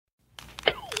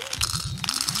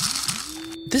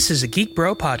This is a Geek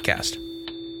Bro podcast.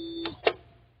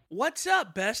 What's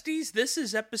up, besties? This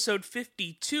is episode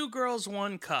 52 Girls,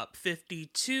 1 Cup,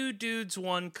 52 Dudes,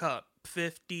 1 Cup,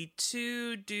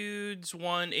 52 Dudes,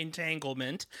 1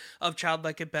 Entanglement of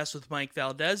Childlike at Best with Mike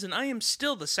Valdez, and I am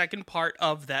still the second part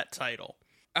of that title.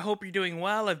 I hope you're doing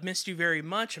well. I've missed you very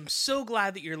much. I'm so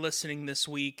glad that you're listening this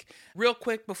week. Real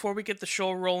quick, before we get the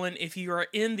show rolling, if you are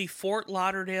in the Fort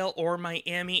Lauderdale or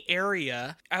Miami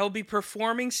area, I will be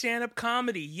performing stand-up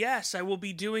comedy. Yes, I will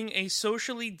be doing a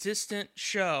socially distant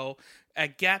show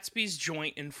at Gatsby's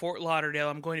Joint in Fort Lauderdale.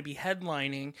 I'm going to be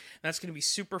headlining. That's going to be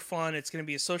super fun. It's going to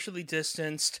be a socially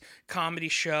distanced comedy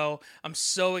show. I'm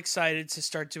so excited to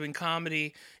start doing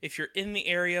comedy. If you're in the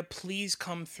area, please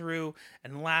come through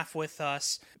and laugh with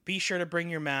us. Be sure to bring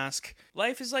your mask.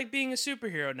 Life is like being a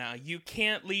superhero now. You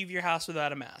can't leave your house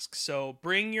without a mask. So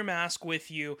bring your mask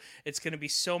with you. It's going to be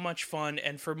so much fun.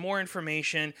 And for more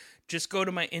information, just go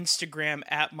to my Instagram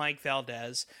at Mike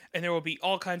Valdez, and there will be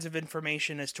all kinds of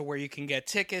information as to where you can get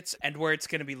tickets and where it's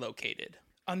going to be located.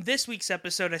 On this week's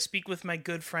episode, I speak with my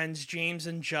good friends James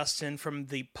and Justin from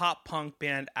the pop punk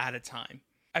band Outatime.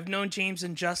 I've known James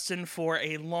and Justin for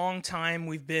a long time.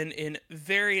 We've been in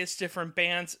various different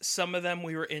bands. Some of them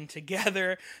we were in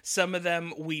together. Some of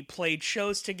them we played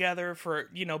shows together. For,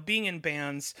 being in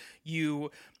bands,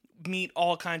 you meet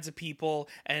all kinds of people,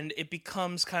 and it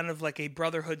becomes kind of like a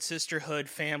brotherhood, sisterhood,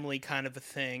 family kind of a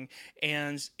thing,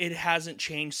 and it hasn't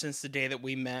changed since the day that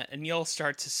we met, and you'll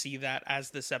start to see that as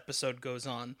this episode goes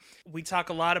on. We talk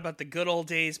a lot about the good old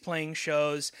days playing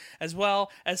shows, as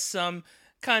well as some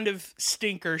kind of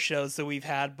stinker shows that we've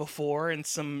had before, and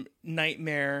some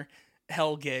nightmare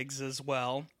hell gigs as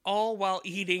well, all while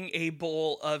eating a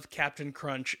bowl of Captain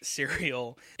Crunch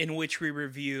cereal, in which we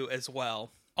review as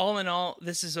well. All in all,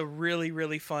 this is a really,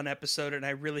 really fun episode, and I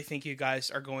really think you guys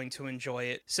are going to enjoy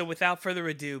it. So without further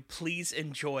ado, please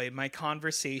enjoy my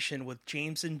conversation with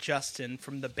James and Justin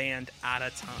from the band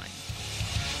Outatime.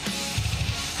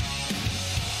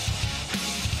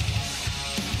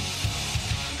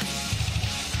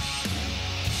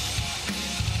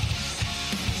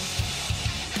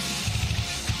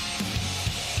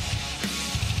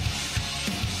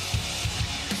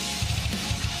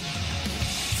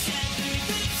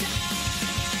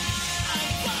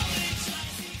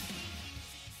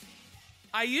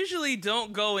 I usually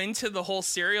don't go into the whole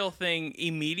cereal thing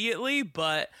immediately,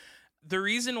 but the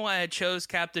reason why I chose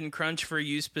Captain Crunch for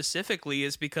you specifically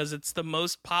is because it's the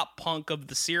most pop punk of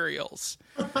the cereals.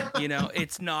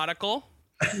 It's nautical.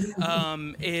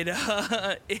 It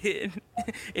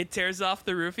tears off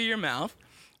the roof of your mouth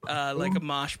like a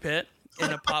mosh pit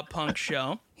in a pop punk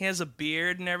show. He has a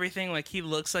beard and everything. Like, he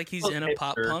looks like he's in a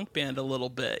pop punk band a little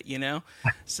bit,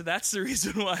 So that's the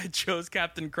reason why I chose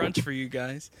Captain Crunch for you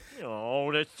guys.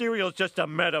 Oh, the cereal's just a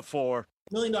metaphor.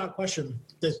 $1 million question.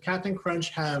 Does Captain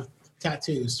Crunch have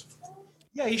tattoos?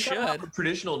 Yeah, he should.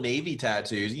 Traditional Navy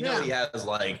tattoos. He has,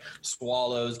 like,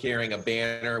 swallows carrying a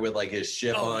banner with, like, his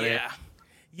ship on it.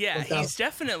 Yeah, he's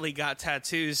definitely got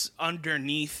tattoos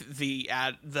underneath the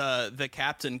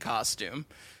captain costume.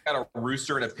 Got a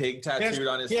rooster and a pig tattooed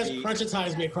on his feet. He has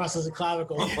Crunchitize me across his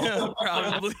clavicle. Yeah,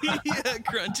 probably. Yeah,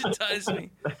 Crunchitize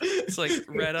me. It's like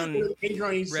red on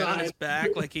his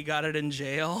back, like he got it in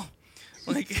jail.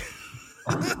 Like.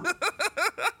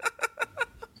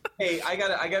 Hey, I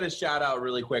got to shout out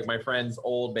really quick my friend's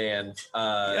old band.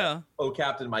 Oh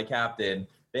Captain, My Captain.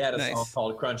 They had a song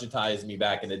called Crunchitize Me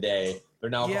back in the day. They're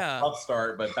now called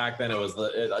Upstart, but back then it was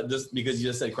just because you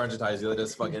just said Crunchitize, they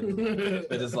just fucking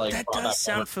that does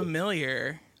sound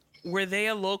familiar. Were they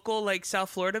a local like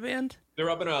South Florida band? They're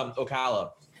up in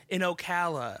Ocala. In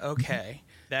Ocala, okay.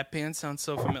 That band sounds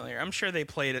so familiar. I'm sure they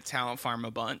played at Talent Farm a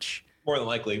bunch. More than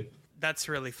likely. That's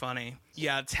really funny.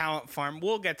 Yeah, Talent Farm.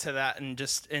 We'll get to that in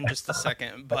just a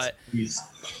second. But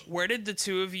where did the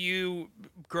two of you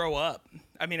grow up?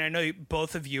 I mean, I know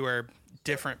both of you are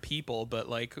different people, but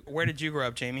like, where did you grow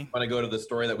up, Jamie? Want to go to the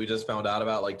story that we just found out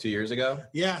about like 2 years ago?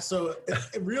 Yeah, so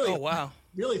it really, oh wow,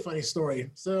 really funny story.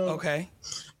 So okay,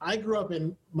 I grew up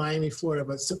in Miami, Florida,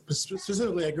 but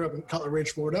specifically I grew up in Cutler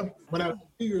Ridge, Florida. When I was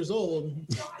 2 years old,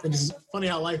 and it's funny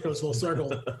how life goes full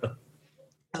circle.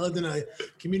 I lived in a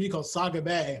community called Saga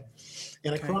Bay,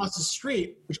 and across the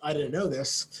street, which I didn't know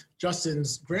this,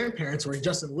 Justin's grandparents, where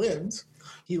Justin lived,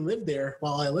 he lived there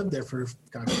while I lived there for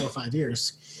 4 or 5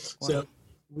 years. Wow. So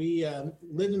we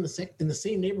lived in the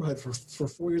same neighborhood for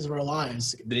 4 years of our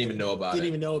lives. Didn't even know about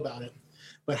it.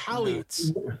 But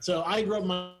so I grew up in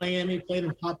Miami, played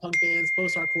in pop punk bands,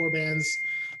 post-hardcore bands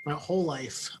my whole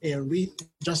life. And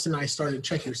Justin and I started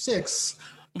Check Your Six,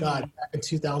 back in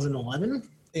 2011.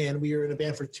 And we were in a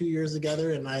band for 2 years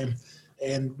together. And I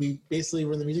and we basically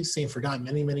were in the music scene for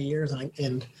many years,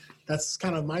 and that's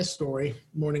kind of my story,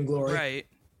 Morning Glory. Right.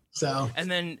 So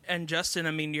and Justin,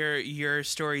 I mean, your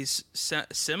story's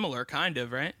similar, kind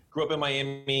of, right? Grew up in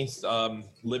Miami,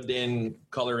 lived in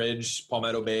Color Ridge,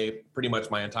 Palmetto Bay, pretty much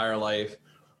my entire life.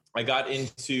 I got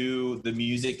into the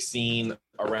music scene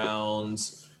around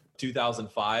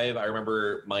 2005. I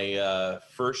remember my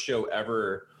first show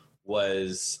ever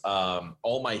was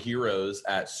All My Heroes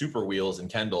at Super Wheels in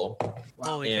Kendall.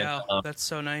 Holy cow, that's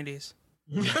so 90s.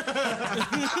 And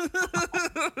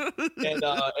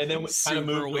then we kind of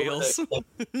moved Wheels. over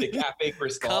to Cafe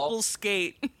Cristal. Couple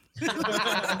skate.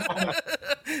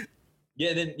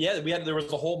 There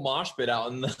was a whole mosh pit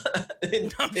out in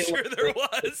the I'm sure there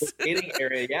was. The skating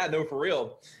area. Yeah, no, for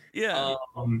real. Yeah.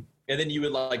 And then you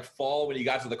would like fall when you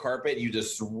got to the carpet. You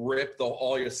just rip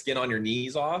all your skin on your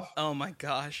knees off. Oh my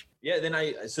gosh. Yeah. Then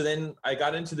I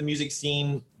got into the music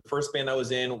scene. First band I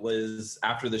was in was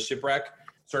after the Shipwreck.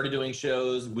 Started doing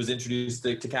shows. Was introduced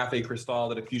to Cafe Cristal.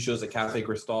 Did a few shows at Cafe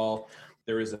Cristal.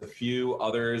 There was a few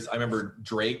others. I remember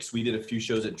Drake's. We did a few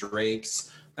shows at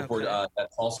Drake's before that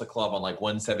salsa club on like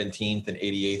 117th and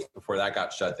 88th before that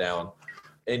got shut down.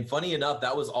 And funny enough,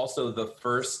 that was also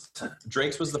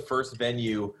Drake's was the first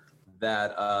venue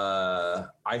that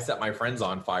I Set My Friends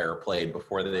on Fire played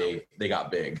before they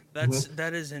got big.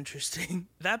 That is interesting.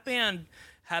 That band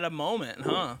had a moment,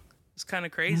 huh? It's kind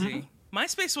of crazy. Mm-hmm.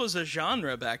 MySpace was a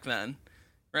genre back then,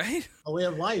 right? A way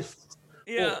of life.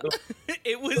 Yeah.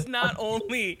 It was not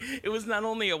only a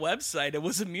website, it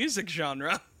was a music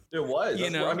genre. It was.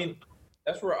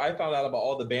 That's where I found out about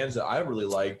all the bands that I really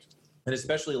liked. And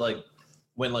especially like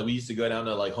when like we used to go down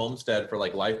to like Homestead for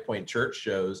like Life Point Church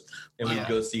shows, and we'd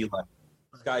go see like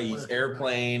Sky Eats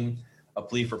Airplane, A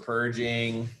Plea for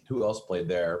Purging. Who else played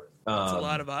there? That's a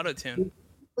lot of Outatime.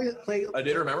 I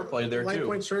did remember playing there Life too.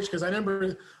 Point Church, because I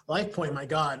remember Life Point. My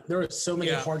God, there were so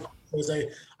many hard shows. I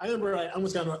remember I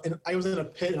almost I was in a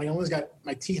pit and I almost got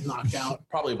my teeth knocked out.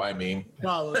 Probably by me.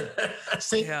 Probably.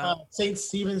 St.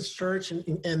 Stephen's Church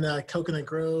in Coconut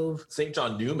Grove. St.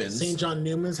 John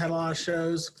Newman's had a lot of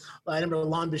shows. I remember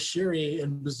Lon Bashiri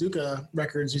and Bazooka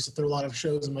Records used to throw a lot of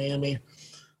shows in Miami.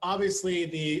 Obviously,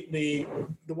 the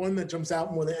one that jumps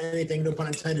out more than anything, no pun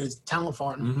intended, is Talent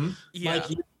Farm. Mm-hmm. Yeah. Like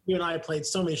you and I played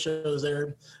so many shows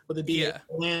there, whether it be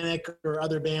Atlantic or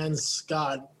other bands.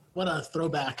 God, what a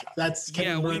throwback!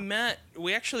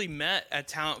 We actually met at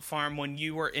Talent Farm when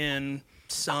you were in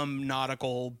some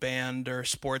nautical band or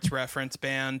sports reference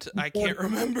band. I can't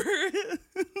remember.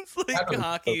 It's like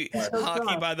hockey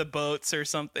by the boats or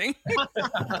something.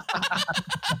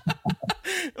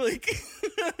 Like,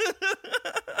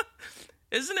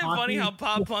 isn't it funny how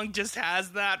pop punk just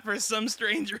has that for some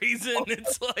strange reason?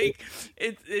 It's like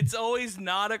it's always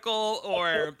nautical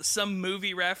or some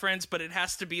movie reference, but it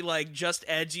has to be like just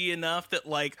edgy enough that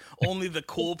like only the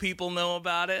cool people know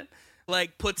about it.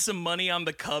 Like, put some money on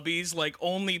the Cubbies, like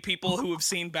only people who have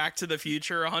seen Back to the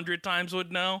Future 100 times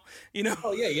would know, you know?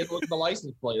 Oh yeah, you have to look at the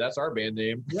license plate. That's our band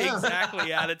name. Yeah.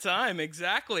 Exactly, at a time.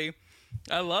 Exactly.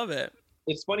 I love it.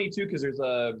 It's funny too because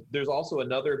there's also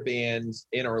another band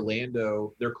in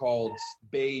Orlando. They're called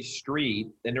Bay Street,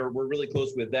 and we're really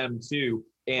close with them too.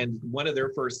 And one of their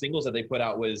first singles that they put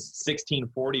out was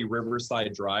 1640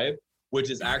 Riverside Drive, which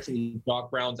is actually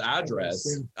Doc Brown's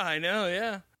address. I know,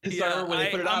 yeah. So when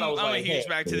they put it out, I'm a huge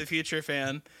Back to the Future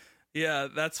fan. Yeah,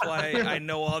 that's why I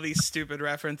know all these stupid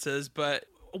references. But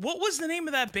what was the name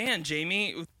of that band,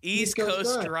 Jamie? East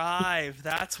Coast Drive.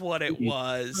 That's what it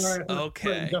was.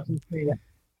 Okay.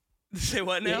 Say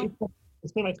what now?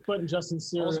 It's been my foot in Justin's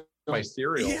cereal. My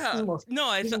cereal. Yeah. No,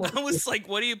 I was like,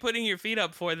 what are you putting your feet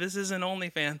up for? This isn't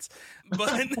OnlyFans.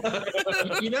 But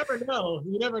you never know.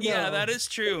 Yeah, that is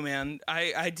true, man.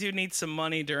 I do need some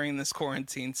money during this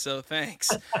quarantine, so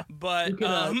thanks. But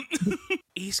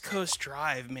East Coast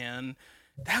Drive, man.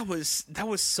 That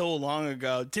was so long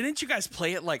ago. Didn't you guys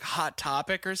play it like Hot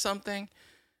Topic or something?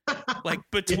 Like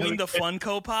between the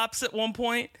Funko Pops at one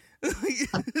point? No,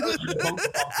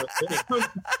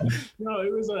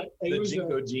 it was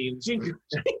Jinko Jeans.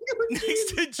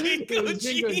 Next to Jinko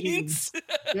Jeans.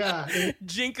 Yeah.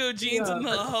 Jinko Jeans and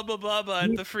the Hubba Bubba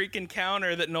at the freaking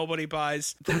counter that nobody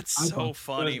buys. That's so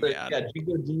funny, man. Yeah,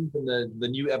 Jinko Jeans and the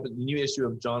new issue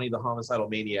of Johnny the Homicidal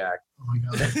Maniac. Oh my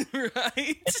God.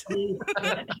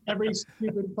 Right? Every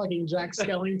stupid fucking Jack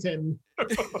Skellington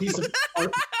piece of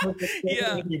art.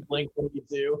 Yeah. Blink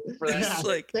 182 for that. Yeah.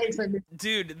 Like, thanks,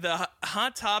 dude, the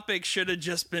Hot Topic should have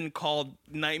just been called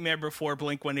Nightmare Before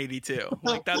Blink 182.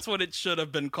 Like, that's what it should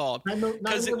have been called.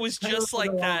 Because it was just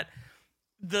like that.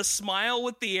 the smile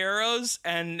with the arrows,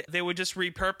 and they would just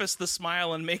repurpose the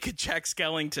smile and make it Jack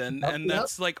Skellington, and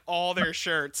that's like all their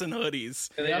shirts and hoodies.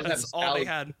 And they that's all they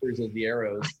had. Pictures of the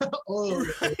arrows.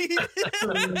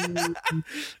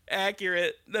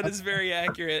 Accurate. That is very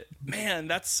accurate. Man,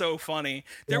 that's so funny.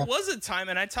 There was a time,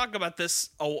 and I talk about this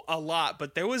a lot,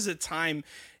 but there was a time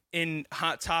in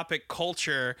Hot Topic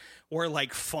culture where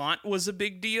like font was a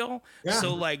big deal. Yeah.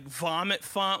 So like Vomit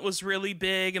font was really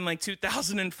big in like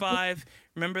 2005.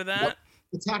 Remember that?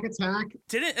 Attack Attack.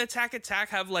 Didn't Attack Attack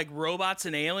have like robots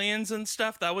and aliens and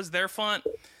stuff? That was their font.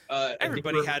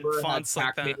 Everybody had fonts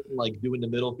like that. Like doing the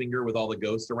middle finger with all the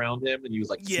ghosts around him, and he was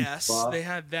like, yes, they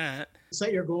had that.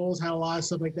 Set Your Goals had a lot of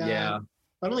stuff like that. Yeah.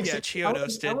 I don't think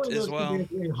Chiodos did as well.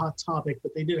 In Hot Topic,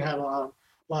 but they did have a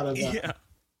lot of.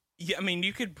 Yeah, I mean,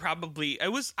 you could probably.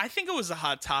 I think it was a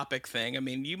Hot Topic thing. I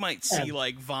mean, you might see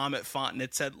like Vomit font and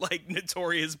it said like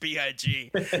Notorious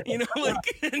B.I.G. You know,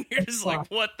 like, and you're just like,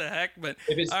 what the heck? But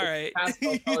if it's all right,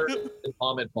 pastel color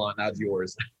Vomit font, that's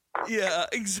yours. Yeah,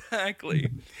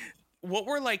 exactly. What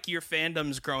were like your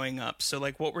fandoms growing up? So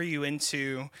like, what were you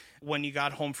into when you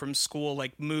got home from school?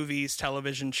 Like movies,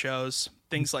 television shows,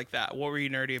 things like that. What were you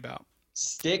nerdy about?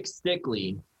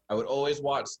 Stickly. I would always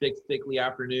watch Stickly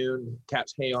Afternoon,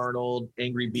 catch Hey Arnold,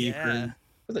 Angry Beaver. Yeah. It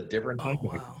was a different time. Oh,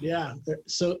 wow. Yeah.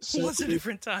 So it was a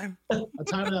different time. A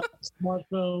time of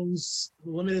smartphones,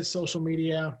 limited social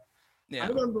media. Yeah. I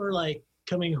remember like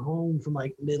coming home from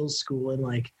like middle school and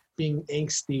like being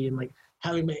angsty and like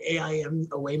having my AIM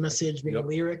away message being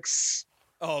lyrics.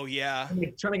 Oh yeah. And,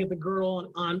 like, trying to get the girl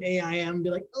on AIM, be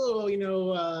like, oh,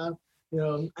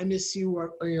 I miss you,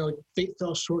 or fate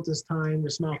fell short this time. Your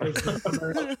smile face.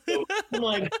 I'm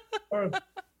like, I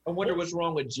wonder what's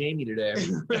wrong with Jamie today.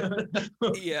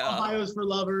 Yeah. Ohio's for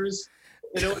lovers.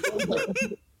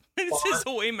 It's his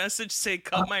away message say,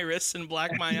 cut my wrists and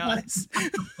black my eyes.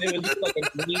 It was just like a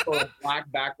green or a black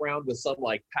background with some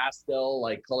like pastel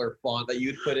like color font that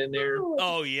you'd put in there.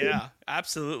 Oh yeah,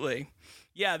 absolutely.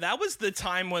 Yeah, that was the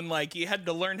time when like you had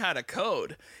to learn how to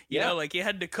code. You know, like you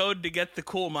had to code to get the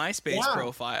cool MySpace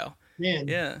profile. Man.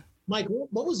 Yeah. Mike,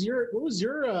 what was your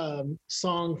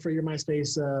song for your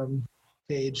MySpace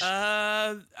page?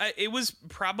 It was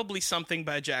probably something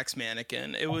by Jack's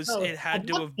Mannequin. It had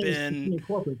to have been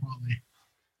corporate, probably.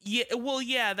 Yeah, well,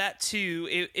 yeah, that too.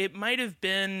 It might have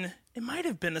been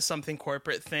a something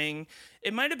corporate thing.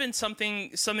 It might have been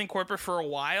something corporate for a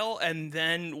while, and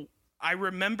then I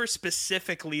remember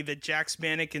specifically that Jack's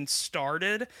Mannequin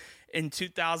started in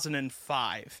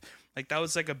 2005. Like that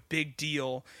was like a big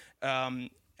deal.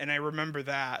 And I remember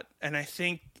that. And I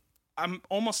think I'm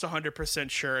almost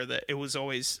 100% sure that it was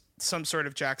always some sort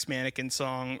of Jack's Mannequin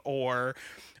song or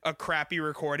a crappy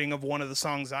recording of one of the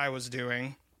songs I was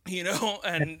doing,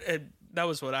 and that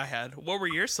was what I had. What were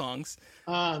your songs?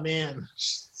 Oh, man.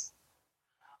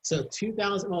 So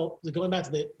 2000, well, going back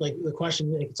to the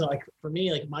question, so like for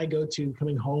me, like my go-to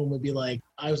coming home would be like,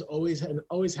 I was always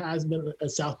has been a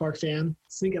South Park fan.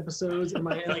 Sneak episodes and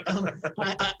my like,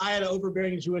 I had an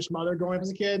overbearing Jewish mother growing up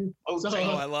as a kid.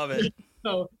 I love it.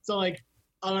 So like,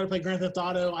 I want to play Grand Theft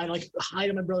Auto. I like hide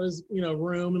in my brother's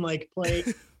room and like play.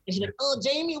 And she's like, "Oh,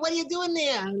 Jamie, what are you doing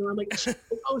there?" And I'm like,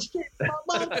 "Oh shit, Mom,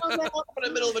 I'm in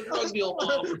the middle of a drug deal,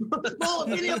 Mom. Mom,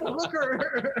 I'm getting up a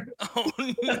hooker." Oh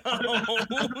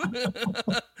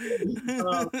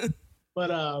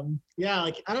no. Yeah,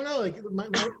 like I don't know, like my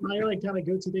like kind of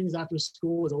go-to things after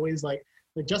school was always like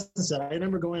Justin said. I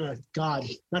remember going to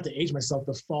not to age myself,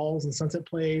 the Falls and Sunset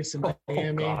Place and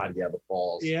Miami. Oh God, yeah, the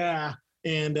Falls. Yeah.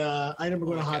 And I remember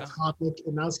going to Hot Topic,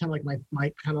 and that was kind of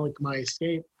like my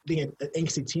escape. Being an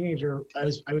angsty teenager, I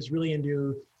was really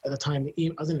into at the time. I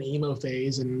was in the emo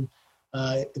phase, and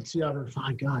in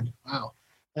 2005, God, wow,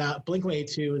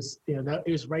 Blink-182 was that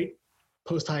it was right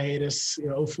post hiatus.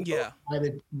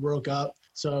 They broke up,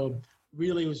 so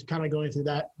really was kind of going through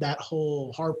that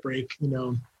whole heartbreak.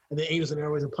 And the Angels and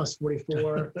Airways and Plus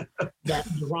 44, that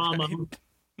drama.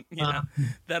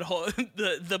 That whole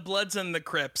the Bloods and the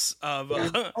Crips of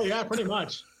oh yeah, pretty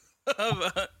much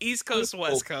of East Coast,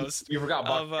 West Coast. You forgot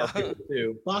Boxcar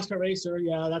too. Boxcar Racer,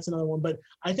 yeah, that's another one. But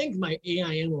I think my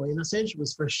AIM away message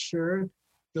was for sure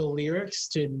the lyrics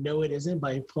to "No It Isn't"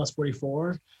 by Plus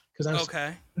 44, because I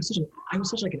was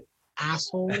such like an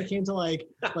asshole when it came to like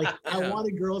I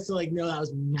wanted girls to know that I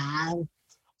was mad.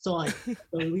 So like the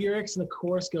lyrics and the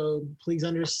chorus go, "Please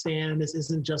understand, this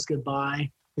isn't just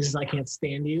goodbye. This is I can't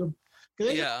stand you."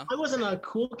 I wasn't a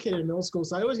cool kid in middle school,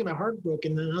 so I always get my heart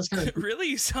broken. And I was kind of really,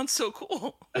 you sound so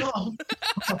cool.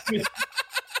 He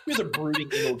was a brooding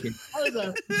emo kid.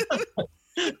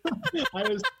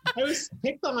 I was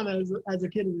picked on as a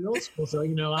kid in middle school, so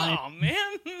you know oh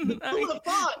man, who would have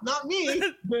thought? Not me.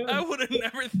 I would have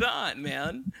never thought,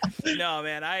 man. No,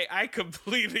 man, I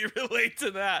completely relate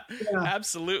to that. Yeah.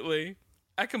 Absolutely,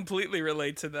 I completely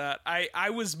relate to that. I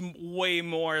was way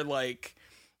more like.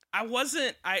 I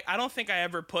don't think I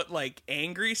ever put like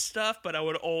angry stuff, but I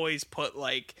would always put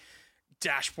like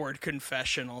dashboard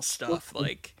confessional stuff.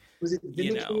 Like, was it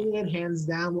Vindicated, hands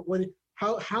down?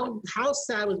 How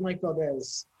sad was Mike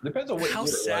Valdez? Depends on what. How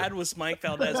sad was Mike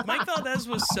Valdez? Mike Valdez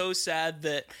was so sad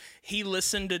that he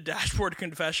listened to Dashboard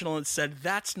Confessional and said,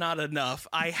 "That's not enough.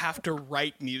 I have to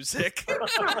write music."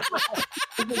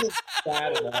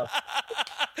 Sad enough.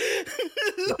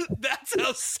 That's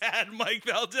how sad Mike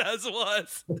Valdez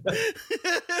was.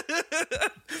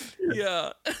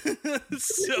 Yeah.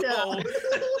 So.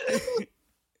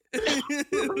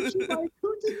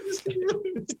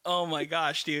 Oh my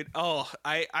gosh, dude. Oh,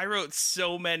 I wrote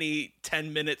so many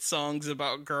 10-minute songs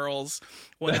about girls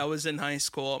when I was in high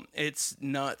school. It's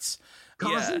nuts.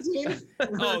 Constantine? Yeah.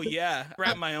 Oh yeah.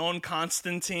 Rap my own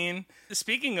Constantine.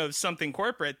 Speaking of something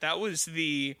corporate, that was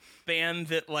the band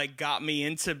that like got me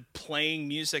into playing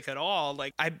music at all.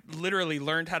 Like I literally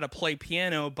learned how to play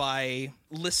piano by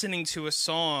listening to a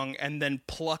song and then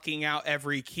plucking out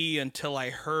every key until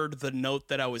I heard the note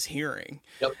that I was hearing.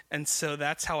 Yep. And so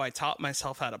that's how I taught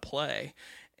myself how to play.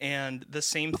 And the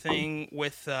same thing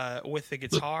with the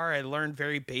guitar. I learned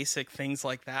very basic things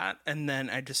like that, and then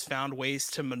I just found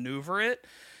ways to maneuver it.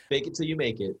 Fake it till you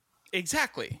make it.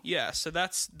 Exactly. Yeah. So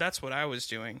that's what I was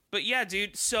doing. But yeah,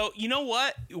 dude. So you know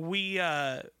what? We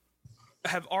have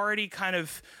already kind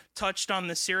of touched on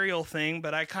the cereal thing,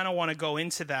 but I kind of want to go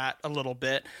into that a little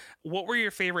bit. What were your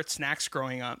favorite snacks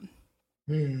growing up?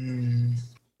 Man.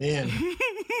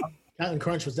 Captain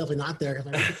Crunch was definitely not there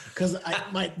because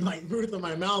my roof of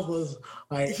my mouth was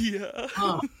like, yeah.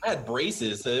 I had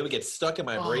braces, so it would get stuck in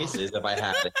my braces if I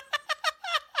had it.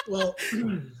 Well,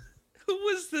 who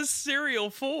was this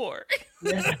cereal for?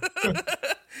 Yeah.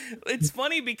 It's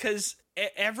funny because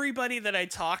everybody that I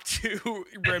talk to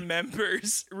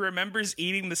remembers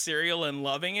eating the cereal and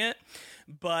loving it,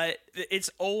 but it's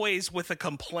always with a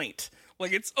complaint.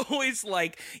 Like, it's always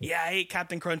like, yeah, I ate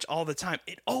Captain Crunch all the time.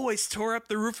 It always tore up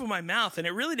the roof of my mouth, and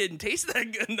it really didn't taste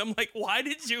that good. And I'm like, why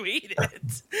did you eat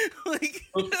it? Like,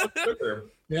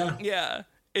 yeah,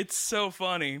 it's so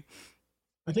funny.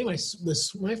 I think my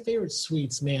favorite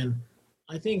sweets, man.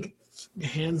 I think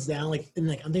hands down, I'm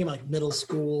thinking about like middle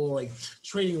school, like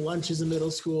trading lunches in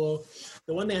middle school.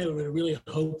 The one thing I would really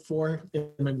hope for in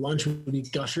my lunch would be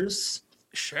Gushers.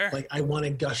 Sure. Like I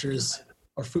wanted Gushers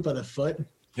or Fruit by the Foot.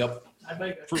 Yep. I'd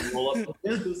like fruit roll up.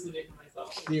 Exclusively for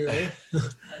myself. You're right.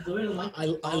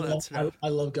 I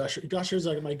love Gushers. Gushers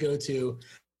are my go-to.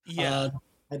 Yeah.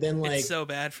 And then it's so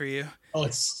bad for you. Oh,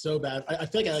 it's so bad. I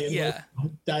feel like I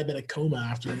diabetic coma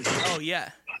after. Oh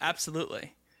yeah,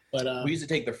 absolutely. But we used to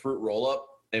take the fruit roll up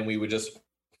and we would just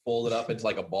fold it up into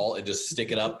like a ball and just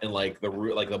stick it up in like the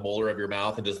root, like the molar of your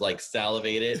mouth, and just like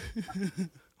salivate it.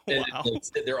 And wow. like,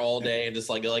 sit there all day and just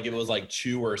like it was like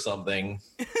chew or something.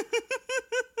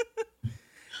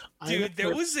 Dude,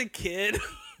 there was a kid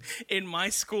in my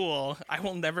school. I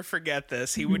will never forget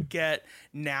this. He would get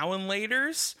Now and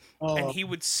Laters, and he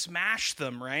would smash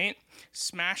them, right?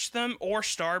 Smash them or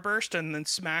Starburst, and then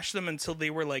smash them until they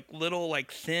were like little,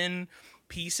 like thin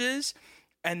pieces,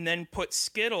 and then put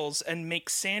Skittles and make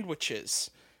sandwiches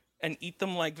and eat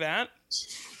them like that.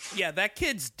 Yeah, that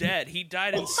kid's dead. He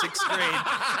died in 6th grade.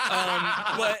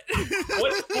 But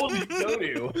what school did you go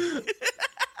to?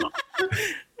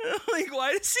 Like,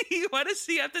 why does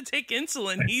he have to take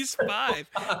insulin? He's 5.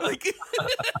 Like,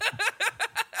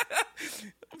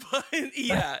 but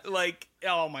yeah, like,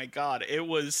 oh my God,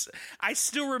 I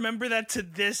still remember that to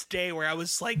this day, where I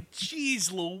was like,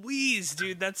 geez Louise,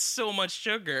 dude, that's so much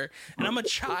sugar. And I'm a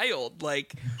child.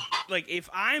 Like if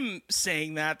I'm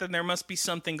saying that, then there must be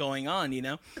something going on, you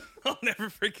know? I'll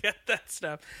never forget that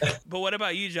stuff. But what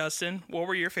about you, Justin? What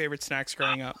were your favorite snacks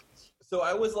growing up? So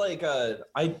I was like,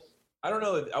 I don't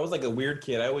know. I was like a weird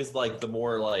kid. I always liked the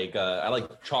more like, I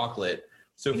like chocolate.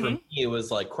 So for me, it was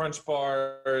like Crunch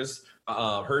bars,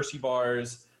 Hershey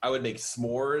bars. I would make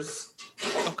s'mores.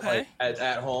 Okay. Like,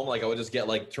 at home, like I would just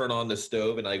turn on the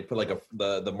stove and like put like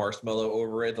the marshmallow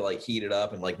over it to like heat it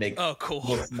up and like make cool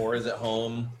s'mores at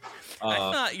home. I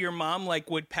thought your mom like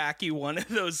would pack you one of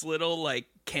those little like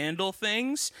candle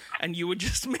things, and you would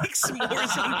just make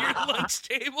s'mores on your lunch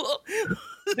table.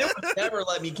 They would never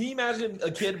let me. Can you imagine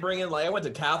a kid bringing, like, I went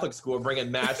to Catholic school,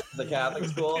 bringing matches to the Catholic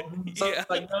school? So yeah.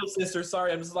 Like, no, sister,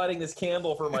 sorry, I'm just lighting this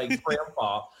candle for my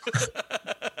grandpa.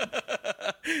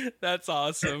 That's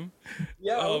awesome.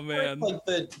 Yeah. Oh man. Like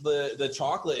the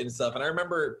chocolate and stuff. And I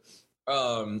remember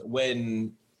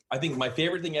when I think my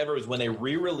favorite thing ever was when they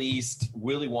re-released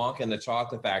Willy Wonka and the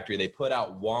Chocolate Factory. They put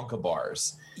out Wonka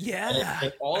bars. Yeah,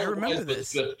 and all I remember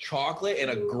this. Was just chocolate and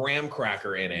a graham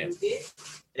cracker in it,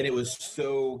 and it was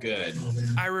so good.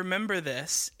 I remember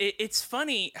this. It's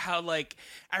funny how like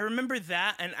I remember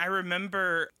that, and I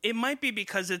remember it might be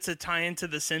because it's a tie-in to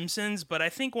The Simpsons, but I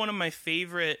think one of my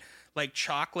favorite like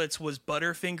chocolates was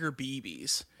Butterfinger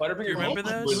BBs. Butterfinger, you remember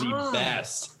BBs those? were the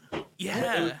best.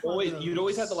 Yeah. You'd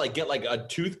always have to like get like a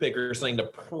toothpick or something to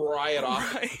pry it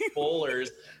off the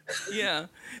bowlers. Yeah,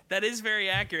 that is very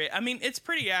accurate. I mean, it's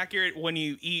pretty accurate when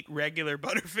you eat regular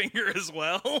Butterfinger as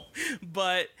well.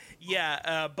 But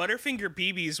yeah, Butterfinger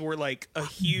BBs were like a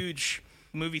huge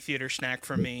movie theater snack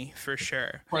for me, for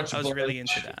sure. I was really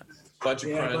into that. Bunch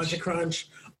of Crunch.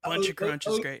 Bunch of Crunch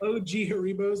is great. OG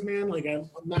Haribos, man. Like a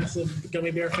massive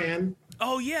gummy bear fan.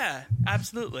 Oh, yeah,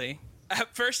 absolutely.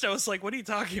 At first, I was like, what are you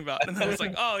talking about? And then I was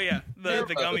like, oh, yeah,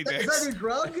 the gummy bears. Is that a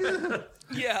drug?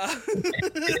 Yeah.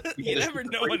 You never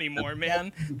know anymore,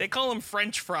 man. They call them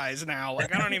French fries now.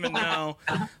 Like, I don't even know.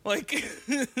 Like,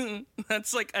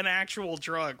 that's like an actual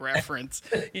drug reference,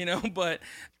 you know? But,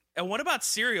 and what about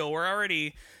cereal? We're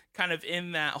already kind of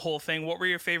in that whole thing. What were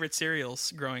your favorite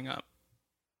cereals growing up?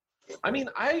 I mean,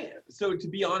 so to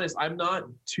be honest, I'm not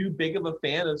too big of a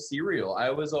fan of cereal. I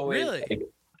was always like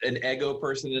an Eggo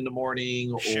person in the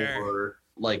morning, or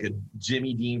like a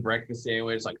Jimmy Dean breakfast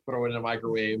sandwich, like throw it in a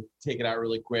microwave, take it out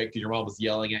really quick because your mom was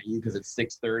yelling at you because it's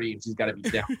 6:30 and she's got to be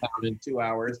downtown in 2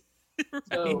 hours. Right.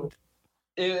 So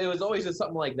it was always just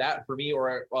something like that for me.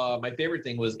 Or my favorite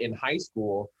thing was in high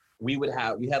school, we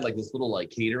had like this little like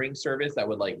catering service that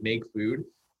would like make food,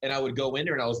 and I would go in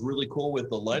there and I was really cool with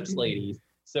the lunch ladies.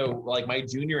 So like my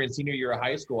junior and senior year of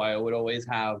high school, I would always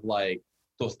have like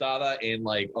tostada and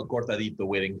like a cortadito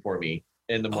waiting for me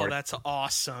in the morning. Oh, that's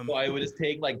awesome. So I would just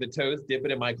take like the toast, dip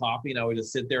it in my coffee, and I would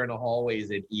just sit there in the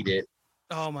hallways and eat it.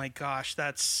 Oh my gosh,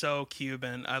 that's so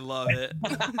Cuban. I love it.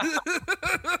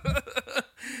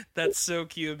 That's so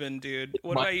Cuban, dude.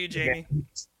 What about you, Jamie?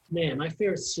 Man, my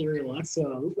favorite cereal. That's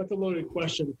a loaded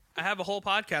question. I have a whole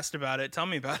podcast about it. Tell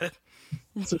me about it.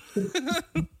 So,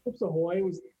 Chips Ahoy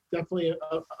was definitely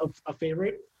a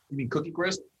favorite. You mean Cookie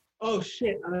Crisp? Oh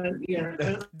shit!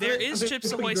 Yeah. There is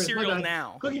Chips Ahoy cereal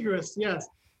now. Cookie Crisp, yes.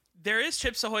 There is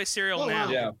Chips Ahoy cereal now.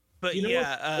 Wow. Yeah.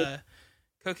 But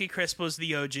Cookie Crisp was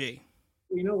the OG. You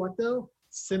know what though?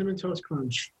 Cinnamon Toast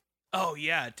Crunch. Oh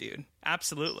yeah, dude.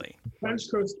 Absolutely. French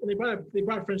Toast. They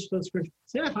brought French Toast Crunch.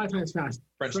 Say that 5 times fast.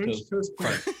 French Toast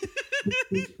Crunch.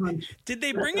 Did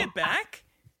they bring it back?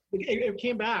 It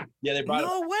came back. Yeah, they brought it.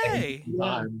 No way.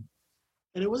 Yeah.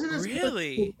 And it wasn't as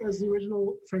really good as the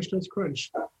original French Toast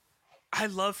Crunch. I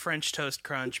love French Toast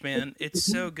Crunch, man. It's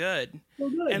so good. So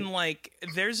good. And like,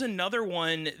 there's another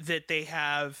one that they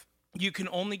have. You can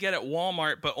only get at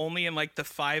Walmart, but only in like the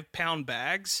 5-pound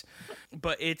bags.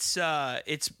 But it's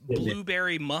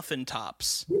blueberry muffin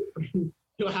tops.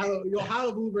 You'll have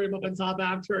a blueberry muffin top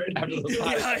after it.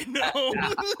 Yeah, I know.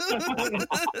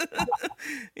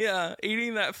 Yeah,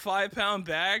 eating that 5-pound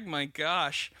bag, my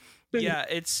gosh. Yeah,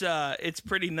 it's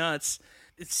pretty nuts.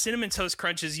 Cinnamon Toast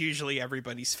Crunch is usually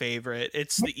everybody's favorite.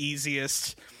 It's the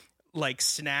easiest like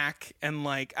snack, and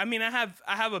like I mean I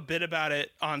have a bit about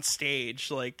it on stage.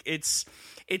 Like it's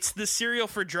the cereal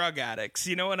for drug addicts,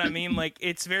 you know what I mean? Like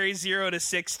it's very 0 to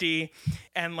 60,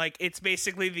 and like it's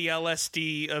basically the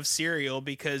LSD of cereal,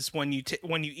 because when you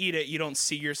eat it, you don't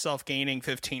see yourself gaining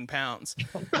 15 pounds.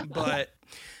 But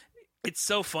it's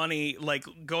so funny, like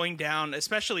going down,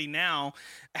 especially now,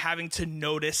 having to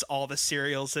notice all the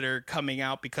cereals that are coming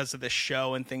out because of the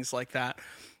show and things like that.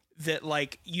 That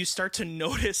like you start to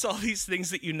notice all these things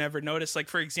that you never noticed. Like,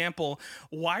 for example,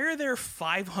 why are there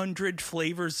 500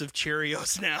 flavors of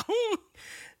Cheerios now?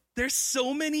 There's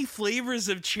so many flavors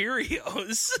of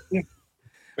Cheerios.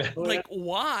 Like,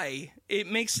 why? It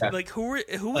makes like who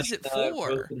is it for?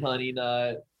 Roasted honey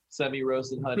nut,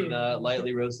 semi-roasted honey nut,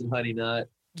 lightly roasted honey nut.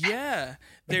 Yeah,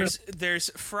 there's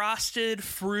frosted,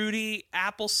 fruity,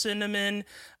 apple cinnamon.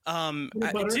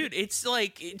 Dude, it's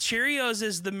like Cheerios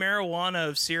is the marijuana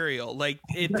of cereal. Like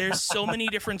there's so many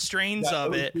different strains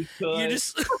of it. You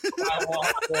just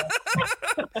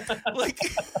like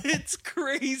it's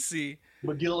crazy.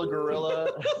 Magilla Gorilla.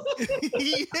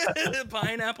 Yeah,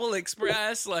 Pineapple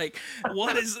Express. Like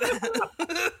what is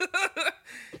that?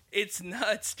 It's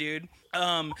nuts, dude.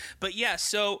 But yeah,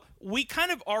 so we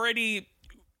kind of already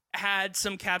had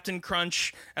some Captain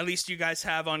Crunch, at least you guys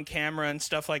have on camera and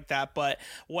stuff like that. But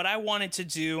what I wanted to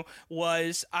do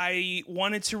was I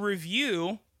wanted to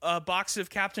review a box of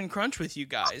Captain Crunch with you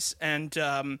guys, and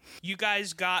you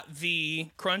guys got the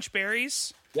Crunch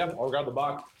Berries. Yep, I got the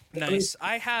box. Nice.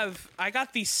 I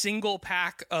got the single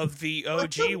pack of the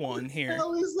OG one here. What the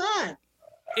hell is that?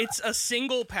 It's a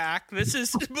single pack. This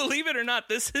is, believe it or not,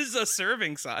 this is a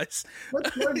serving size.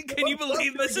 Can you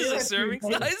believe this is a serving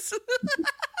size?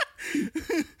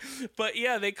 But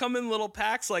yeah, they come in little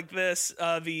packs like this,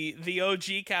 the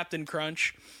OG Captain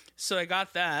Crunch. So I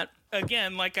got that.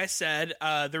 Again, like I said,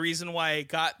 the reason why I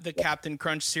got the Captain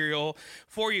Crunch cereal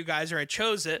for you guys, or I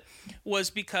chose it, was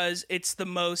because it's the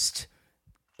most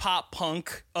pop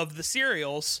punk of the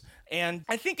cereals. And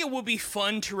I think it will be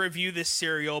fun to review this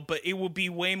cereal, but it will be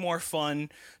way more fun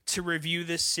to review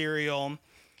this cereal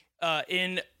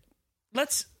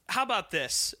how about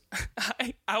this?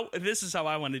 This is how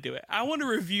I want to do it. I want to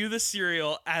review the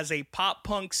cereal as a pop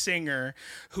punk singer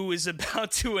who is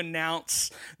about to announce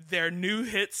their new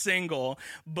hit single,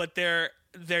 but their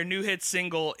new hit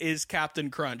single is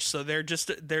Captain Crunch. So they're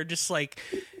just like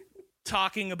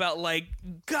talking about like,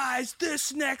 guys,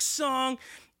 this next song,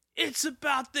 it's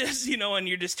about this, and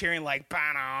you're just hearing like,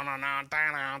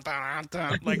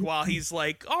 like while he's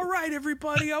like, all right,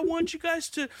 everybody, I want you guys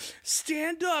to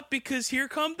stand up because here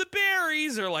come the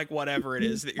berries, or like whatever it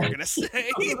is that you're going to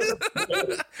say.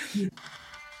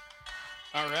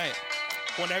 All right.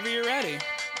 Whenever you're ready.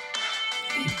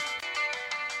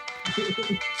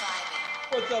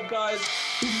 What's up, guys?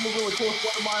 This is moving with close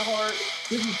one to my heart.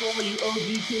 This is for all you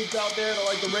OG kids out there that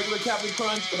like the regular Captain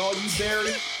Crunch, and all you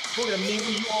berries. We're going to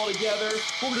mingle you all together.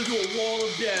 We're going to do a wall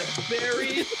of death.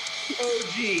 Berries,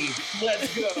 OG,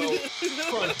 let's go.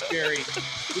 Crunch berries.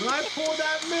 When I pour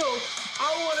that milk,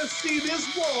 I want to see this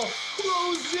wall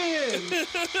close in.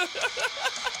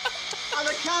 On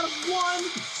the count of 1,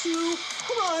 2,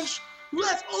 crunch,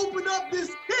 let's open up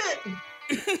this pit.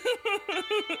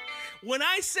 When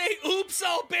I say oops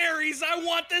all berries, I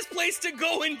want this place to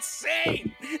go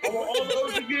insane. I want all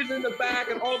those kids in the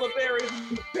back and all the berries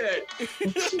in the pit.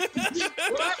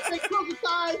 When I say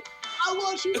crocodile, I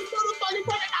want you to motherfucking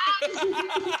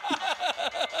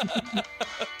crocodile.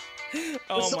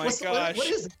 Oh my gosh. What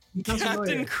is it?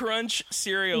 Captain Crunch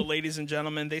cereal, ladies and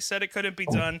gentlemen. They said it couldn't be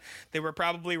done. They were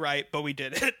probably right, but we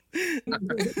did it.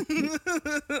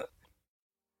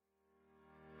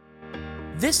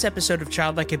 This episode of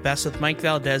Childlike at Best with Mike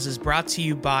Valdez is brought to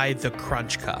you by the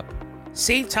Crunch Cup.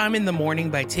 Save time in the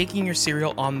morning by taking your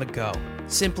cereal on the go.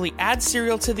 Simply add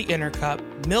cereal to the inner cup,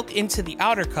 milk into the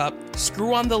outer cup,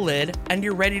 screw on the lid, and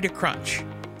you're ready to crunch.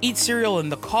 Eat cereal in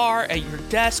the car, at your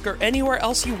desk, or anywhere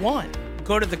else you want.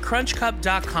 Go to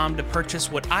thecrunchcup.com to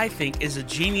purchase what I think is a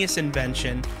genius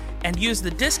invention and use the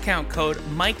discount code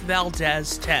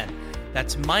MikeValdez10.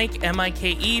 That's Mike,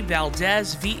 M-I-K-E,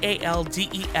 Valdez,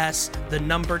 V-A-L-D-E-S, the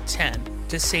number 10,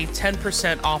 to save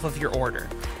 10% off of your order.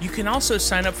 You can also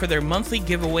sign up for their monthly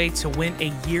giveaway to win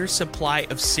a year's supply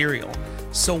of cereal.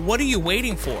 So what are you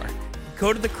waiting for?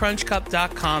 Go to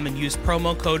thecrunchcup.com and use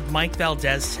promo code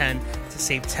MikeValdez10 to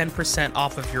save 10%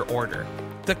 off of your order.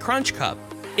 The Crunch Cup.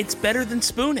 It's better than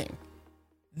spooning.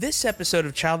 This episode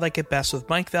of Childlike at Best with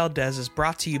Mike Valdez is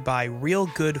brought to you by Real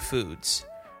Good Foods.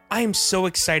 I am so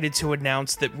excited to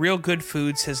announce that Real Good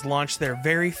Foods has launched their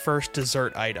very first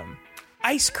dessert item,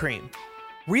 ice cream.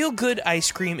 Real Good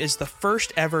ice cream is the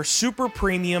first ever super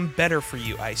premium better for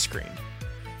you ice cream.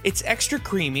 It's extra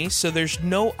creamy, so there's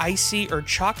no icy or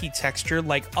chalky texture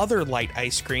like other light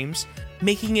ice creams,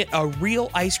 making it a real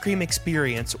ice cream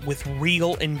experience with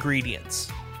real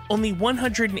ingredients. Only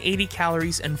 180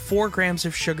 calories and 4 grams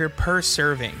of sugar per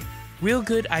serving. Real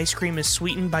Good ice cream is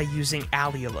sweetened by using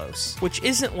allulose, which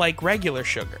isn't like regular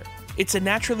sugar. It's a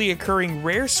naturally occurring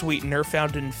rare sweetener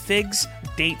found in figs,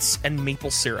 dates, and maple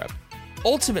syrup.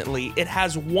 Ultimately, it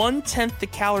has 1/10 the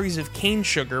calories of cane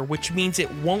sugar, which means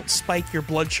it won't spike your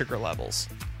blood sugar levels.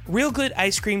 Real Good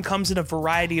ice cream comes in a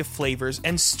variety of flavors,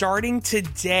 and starting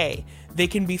today, they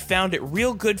can be found at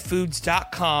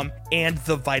realgoodfoods.com and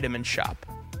the Vitamin Shop.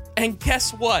 And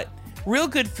guess what? Real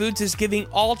Good Foods is giving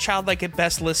all Childlike at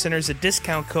Best listeners a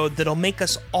discount code that'll make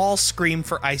us all scream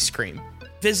for ice cream.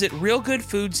 Visit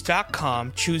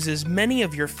realgoodfoods.com, choose as many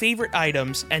of your favorite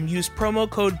items, and use promo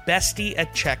code BESTIE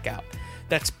at checkout.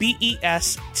 That's BESTIE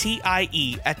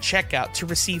at checkout to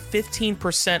receive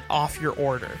 15% off your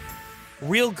order.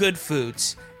 Real Good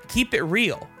Foods. Keep it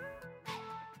real.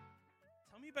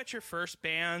 Tell me about your first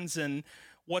bands and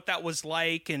what that was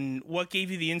like, and what gave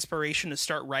you the inspiration to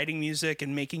start writing music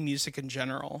and making music in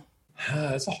general.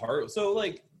 It's a hard. So,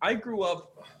 like, I grew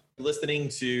up listening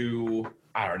to,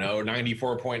 I don't know,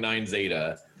 94.9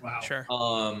 Zeta. Wow. Sure.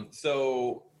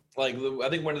 So like I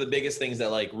think one of the biggest things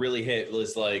that like really hit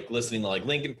was like listening to like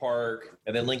Linkin Park,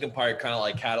 and then Linkin Park kind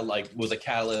of like was a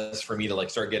catalyst for me to like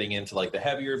start getting into like the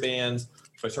heavier bands.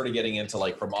 So I started getting into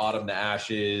like From Autumn to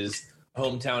Ashes,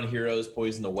 Hometown Heroes,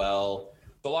 Poison the Well,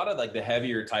 a lot of like the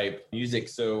heavier type music.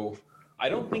 So I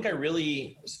don't think I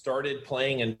really started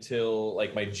playing until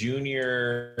like my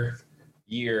junior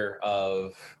year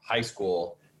of high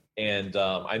school. And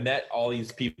I met all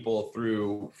these people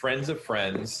through friends of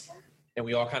friends, and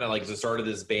we all kind of like just started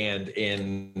this band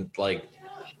in like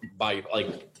by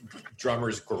like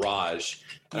drummer's garage.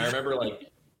 And I remember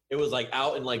like it was like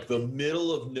out in like the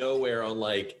middle of nowhere on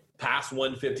like past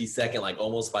 152nd, like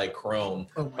almost by Chrome,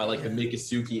 by like the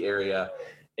Miccosukee area.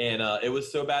 And it was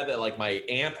so bad that like my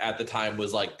amp at the time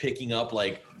was like picking up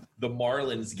like the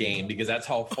Marlins game because that's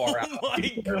how far out. Oh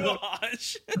my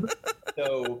gosh.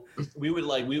 So we would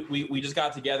like we just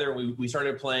got together and we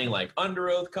started playing like Under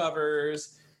Oath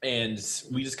covers, and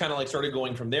we just kind of like started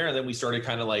going from there. And then we started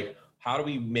kind of like, how do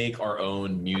we make our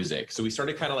own music? So we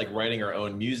started kind of like writing our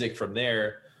own music from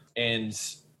there. And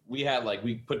we had like,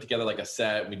 we put together like a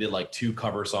set. We did like 2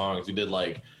 cover songs. We did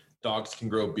like Dogs Can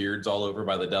Grow Beards All Over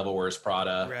by The Devil Wears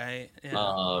Prada. Right.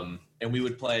 Yeah. And we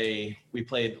played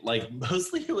like,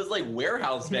 mostly it was like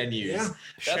warehouse venues. Yeah,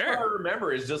 that's what I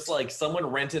remember is just like someone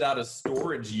rented out a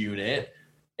storage unit,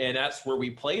 and that's where we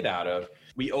played out of.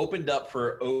 We opened up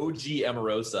for OG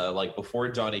Emarosa, like before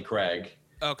Johnny Craig.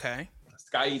 Okay.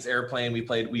 Sky Eats Airplane,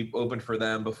 we opened for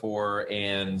them before,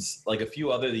 and like a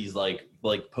few other these like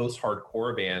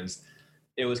post-hardcore bands.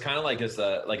 It was kind of like as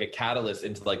a catalyst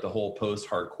into like the whole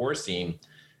post-hardcore scene.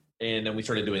 And then we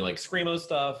started doing like screamo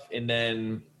stuff, and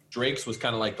then Drake's was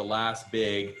kind of like the last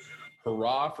big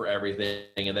hurrah for everything,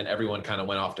 and then everyone kind of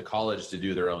went off to college to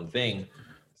do their own thing.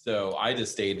 So I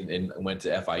just stayed and went to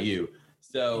FIU.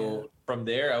 So from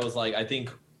there, I was like, I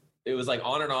think it was like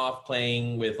on and off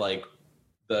playing with like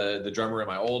the drummer in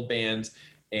my old band,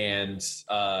 and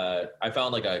I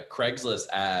found like a Craigslist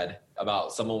ad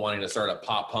about someone wanting to start a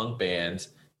pop punk band,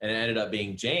 and it ended up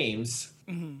being James.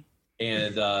 Mm-hmm.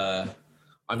 And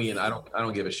I mean, I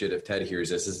don't give a shit if Ted hears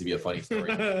this. This would be a funny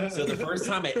story. So the first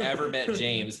time I ever met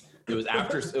James, it was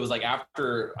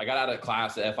after I got out of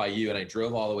class at FIU, and I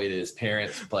drove all the way to his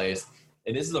parents' place.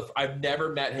 And this is I've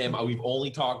never met him. We've only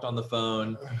talked on the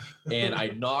phone. And I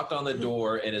knocked on the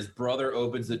door, and his brother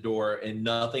opens the door in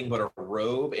nothing but a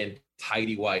robe and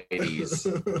tidy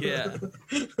whities. Yeah.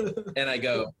 And I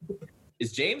go,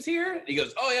 is James here? And he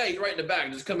goes, oh yeah, he's right in the back.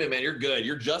 Just come in, man. You're good.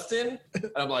 You're Justin?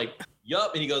 And I'm like,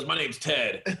 yup. And he goes, my name's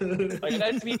Ted. Like,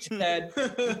 nice to meet you, Ted.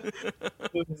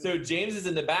 So James is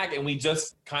in the back, and we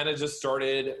just kind of just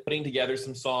started putting together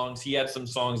some songs. He had some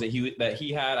songs that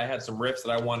he had. I had some riffs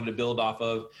that I wanted to build off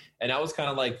of. And that was kind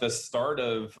of like the start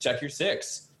of Check Your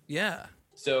Six. Yeah.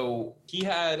 So he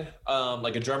had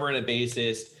like a drummer and a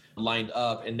bassist lined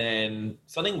up, and then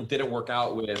something didn't work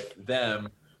out with them.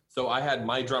 So I had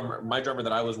my drummer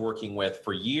that I was working with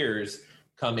for years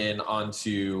come in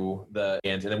onto the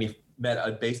band, and then we met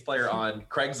a bass player on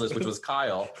Craigslist, which was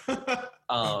Kyle.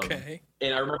 Okay.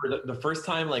 And I remember the first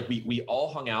time like we all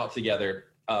hung out together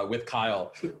with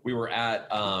Kyle. We were at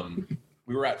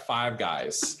Five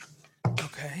Guys.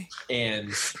 Okay. And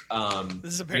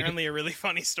this is apparently a really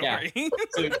funny story. Yeah.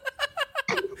 So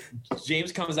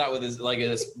James comes out with this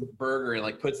burger and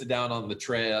like puts it down on the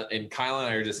tray, and Kyle and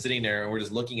I are just sitting there, and we're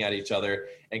just looking at each other,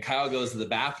 and Kyle goes to the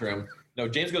bathroom. No,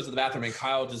 James goes to the bathroom, and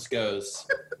Kyle just goes,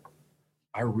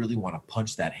 I really want to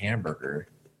punch that hamburger.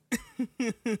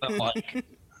 I'm like,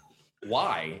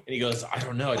 why? And he goes, I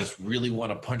don't know. I just really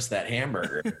want to punch that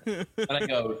hamburger. And I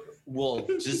go, well,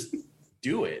 just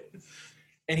do it.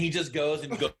 And he just goes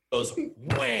and goes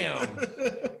wham,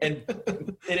 and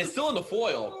it's still in the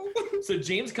foil. So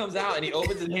James comes out and he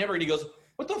opens the hamburger and he goes,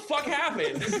 "What the fuck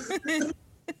happened?"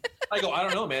 I go, "I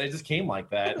don't know, man. It just came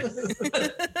like that."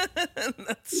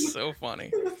 That's so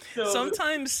funny.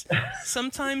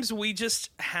 Sometimes we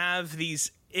just have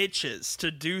these itches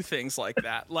to do things like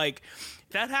that. Like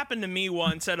that happened to me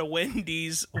once at a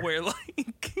Wendy's where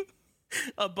like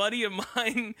a buddy of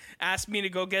mine asked me to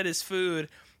go get his food.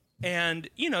 And,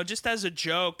 you know, just as a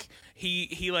joke,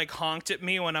 he like honked at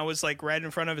me when I was like right in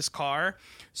front of his car.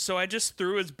 So I just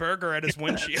threw his burger at his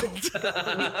windshield.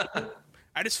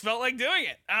 I just felt like doing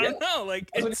it. I don't know.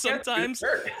 Like sometimes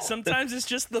it's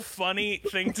just the we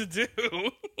thing to do,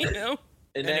 you know?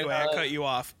 And anyway, then, I cut you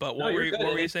off, but what were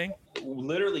you saying?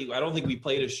 Literally, I don't think we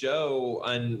played a show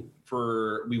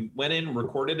we went in,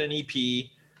 recorded an EP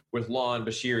with Lon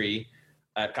Bashiri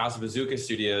at Casa Bazooka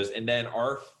Studios, and then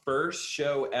our first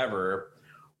show ever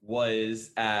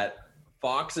was at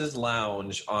Fox's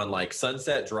Lounge on like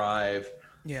Sunset Drive.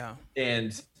 Yeah,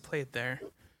 and played there.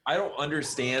 I don't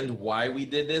understand why we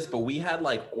did this, but we had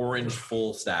like orange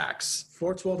full stacks.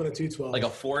 412 and a 212. Like a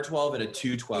 412 and a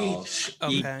 212.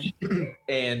 Okay.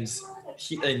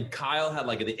 And Kyle had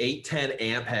like the 810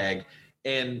 amp heg.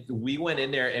 And we went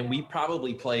in there and we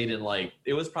probably played in like,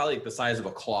 it was probably like the size of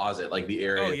a closet, like the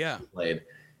area we played.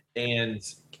 And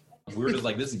we were just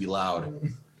like, this would be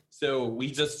loud. So we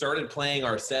just started playing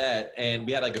our set, and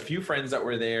we had like a few friends that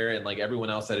were there, and like everyone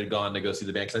else that had gone to go see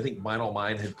the band. Because I think Mine All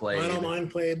Mine had played. Mine All Mine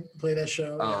played that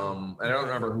show. I don't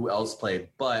remember who else played,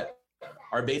 but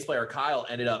our bass player Kyle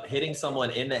ended up hitting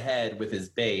someone in the head with his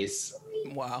bass.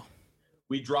 Wow.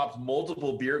 We dropped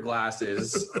multiple beer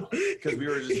glasses because we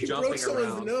were just jumping broke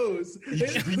around. Someone's nose.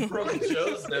 He broke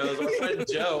Joe's nose. Our friend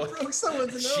Joe. He broke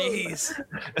someone's nose.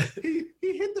 Jeez.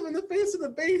 He hit them in the face with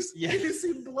a bass. Yeah. You can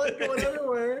see blood going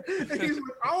everywhere. And he's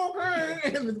like, oh,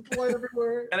 okay. And there's blood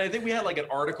everywhere. And I think we had like an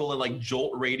article in like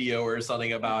Jolt Radio or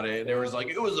something about it. And there was like,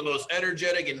 it was the most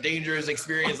energetic and dangerous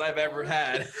experience I've ever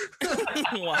had.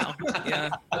 Wow.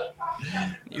 Yeah.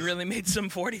 You really made some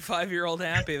 45-year-old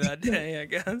happy that day, I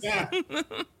guess. Yeah.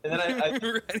 And then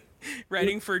I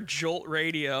writing for Jolt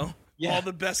Radio. Yeah. All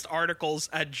the best articles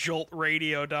at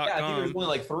joltradio.com. Yeah, I think there was only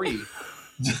like 3.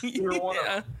 We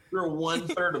were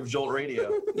 1/3 of Jolt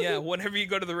Radio. Yeah, whenever you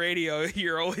go to the radio,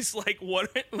 you're always like,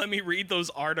 "What? Let me read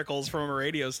those articles from a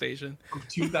radio station." From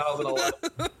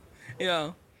 2011.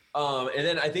 Yeah. And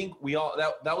then I think we all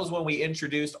that was when we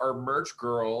introduced our merch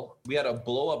girl. We had a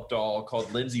blow-up doll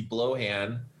called Lindsay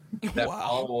Blowhand that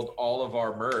followed all of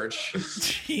our merch.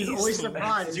 She was always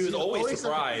surprised. She was always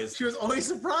surprised. She was always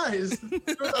surprised.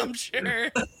 I'm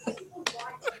sure.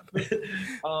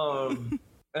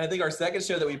 And I think our second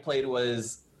show that we played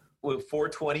was with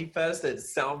 420 Fest at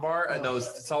Soundbar at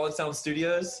Solid Sound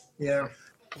Studios. Yeah.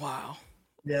 Wow.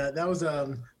 Yeah, that was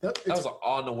that was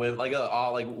on the whim, like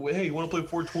hey, you want to play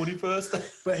 420 Fest?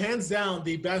 But hands down,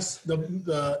 the best,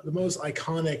 the most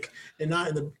iconic, and not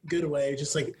in the good way,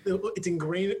 just like it's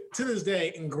ingrained to this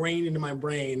day, ingrained into my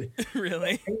brain.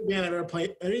 Really? Any band I've ever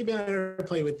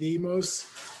played with, the most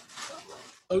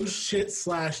oh shit /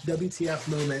 WTF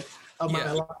moment of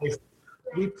my life.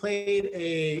 We played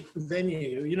a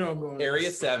venue, you know what I'm going. Area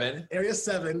 7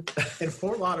 in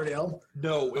Fort Lauderdale.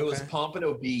 No, it was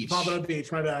Pompano Beach. Pompano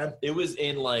Beach, my bad. It was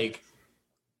in like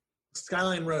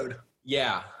Skyline Road.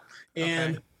 Yeah.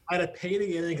 And I had to pay to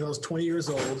get in because I was 20 years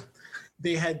old.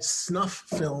 They had snuff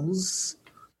films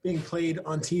being played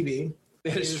on TV. They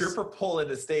had a stripper pole in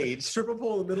the stage. Stripper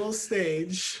pole in the middle of the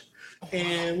stage. Wow.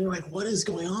 And we're like, what is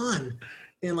going on?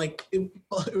 And like, it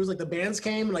was like the bands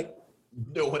came and like,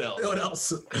 no one else.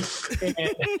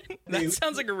 That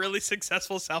sounds like a really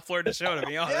successful South Florida show, to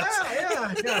be honest.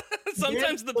 Yeah.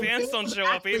 Sometimes the bands don't show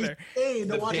up either.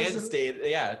 The bands stayed,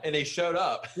 and they showed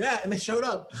up. Yeah, and they showed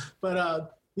up.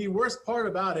 But the worst part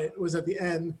about it was at the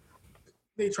end,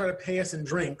 they try to pay us in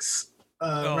drinks.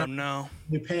 Oh, no.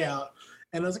 The payout.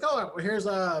 And I was like, oh, well, here's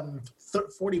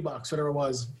 $40, whatever it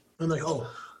was. And I'm like, oh,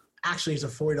 actually, it's a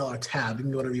 $40 tab. You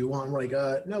can do whatever you want. We're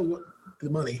like, no, we want the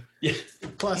money. Yeah.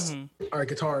 Plus, our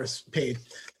guitarist paid.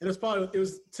 And it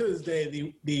was to this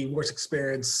day the worst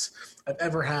experience I've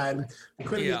ever had. I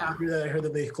couldn't be happy that I heard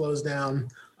that they closed down.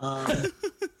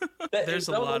 There's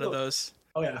a lot of those.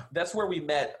 Oh yeah, that's where we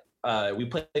met. We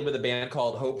played with a band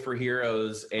called Hope for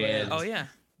Heroes, and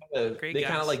they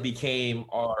kind of like became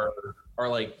our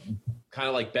like kind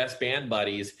of like best band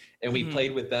buddies, and we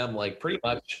played with them like pretty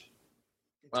much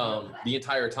the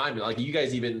entire time. Like you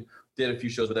guys even did a few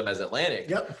shows with them as Atlantic.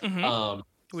 Yep.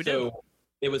 We did.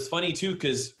 It was funny too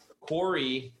because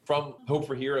Corey from Hope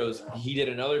for Heroes, he did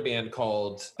another band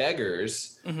called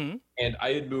Beggars, and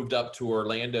I had moved up to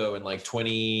Orlando in like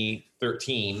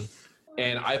 2013,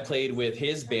 and I played with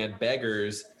his band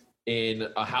Beggars in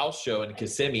a house show in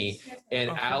Kissimmee, and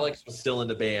Alex was still in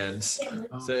the bands.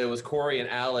 So it was Corey and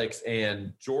Alex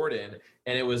and Jordan,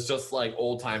 and it was just like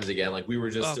old times again. Like we were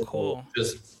just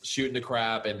just shooting the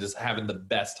crap and just having the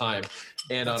best time.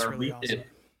 And on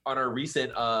our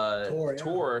recent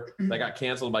tour that got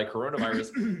canceled by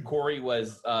coronavirus, Corey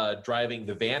was driving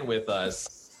the van with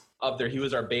us up there. He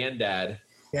was our band dad.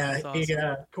 Yeah,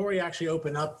 awesome. Corey actually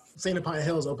opened up. St. Pine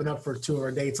Hills opened up for 2 of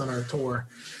our dates on our tour.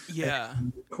 Yeah,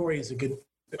 and Corey's a good,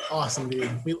 awesome dude.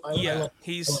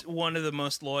 He's one of the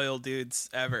most loyal dudes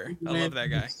ever. I love that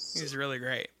guy. He's really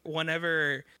great.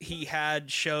 Whenever he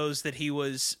had shows that he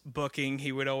was booking,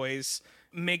 he would always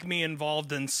make me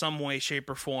involved in some way, shape,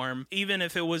 or form. Even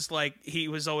if it was like, he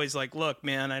was always like, look,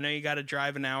 man, I know you got to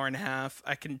drive an hour and a half.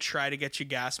 I can try to get you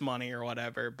gas money or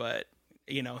whatever, but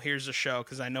here's a show,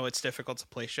 because I know it's difficult to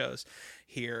play shows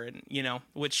here, and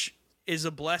which is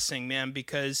a blessing, man,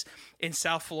 because in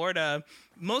South Florida,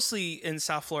 mostly in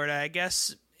South Florida, I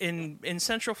guess in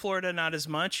Central Florida, not as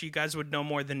much. You guys would know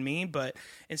more than me, but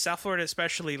in South Florida,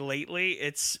 especially lately,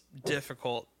 it's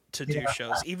difficult to do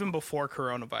shows, even before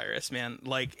coronavirus, man.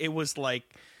 Like, it was like,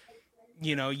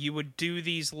 you know, you would do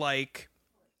these like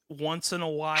once in a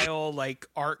while like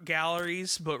art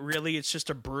galleries, but really it's just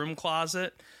a broom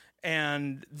closet,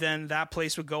 and then that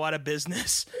place would go out of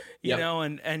business, you know,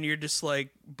 and you're just like,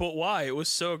 but why? It was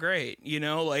so great, you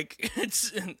know, like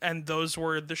and those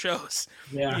were the shows,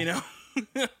 you know.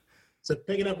 So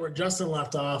picking up where Justin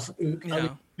left off,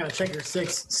 Checker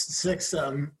Six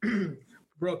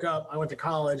broke up. I went to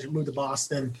college, moved to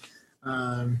Boston,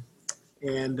 and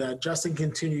Justin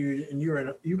continued. And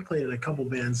you played in a couple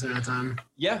bands at that time.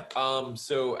 Yeah.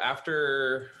 So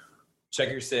after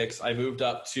Checker Six, I moved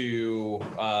up to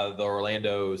the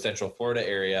Orlando, Central Florida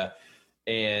area,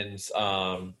 and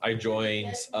I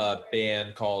joined a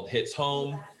band called Hits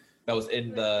Home that was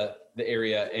in the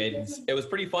area, and it was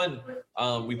pretty fun.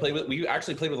 We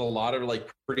actually played with a lot of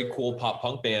like pretty cool pop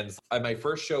punk bands. At my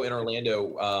first show in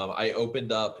Orlando, I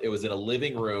opened up. It was in a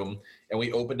living room, and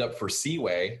we opened up for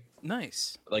Seaway.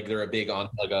 Nice. Like they're a big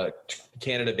a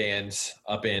Canada band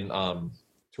up in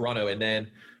Toronto, and then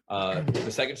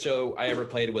the second show I ever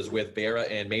played was with Vera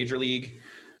and Major League,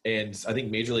 and I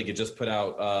think Major League had just put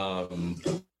out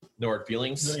No Hard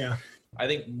Feelings. Yeah. I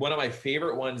think one of my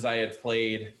favorite ones I had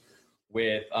played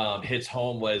with Hits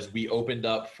Home was we opened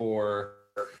up for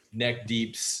Neck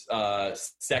Deep's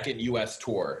second U.S.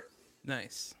 tour.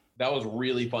 Nice. That was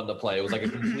really fun to play. It was like a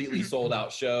completely sold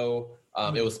out show.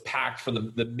 It was packed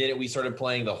from the minute we started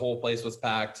playing. The whole place was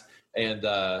packed. And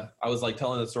I was like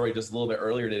telling the story just a little bit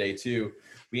earlier today too.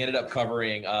 We ended up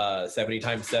covering 70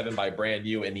 times 7 by Brand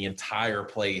New, and the entire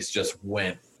place just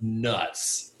went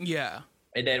nuts. Yeah.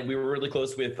 And then we were really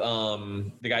close with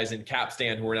the guys in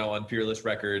Capstan who are now on Fearless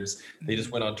Records. They just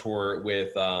went on tour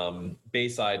with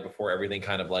Bayside before everything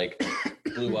kind of like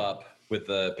blew up with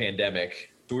the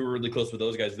pandemic. So we were really close with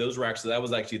those guys. That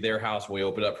was actually their house when we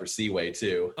opened up for Seaway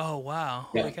too. Oh, wow.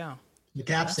 Holy cow. The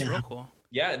Capstan. That's real cool.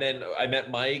 Yeah, and then I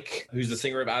met Mike, who's the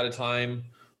singer of Outatime,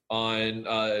 on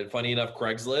funny enough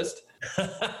Craigslist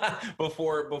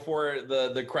before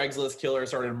the Craigslist killer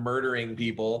started murdering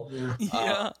people.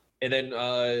 Yeah. And then,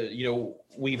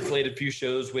 we played a few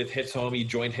shows with Hits Home. He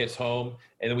joined Hits Home,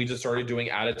 and then we just started doing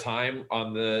At a Time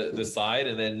on the side,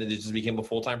 and then it just became a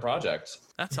full-time project.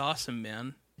 That's awesome,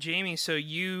 man. Jamie, so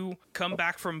you come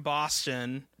back from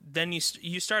Boston, then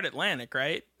you start Atlantic,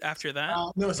 right? After that?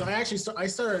 No, so I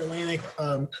started Atlantic.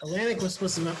 Atlantic was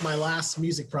supposed to be my last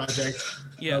music project.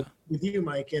 With you,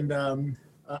 Mike, and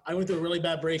I went through a really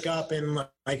bad breakup, and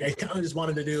like I kind of just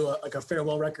wanted to do a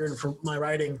farewell record for my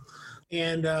writing.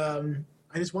 And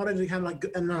I just wanted to kind of like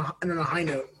end on a high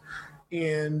note.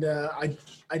 And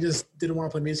I just didn't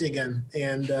want to play music again.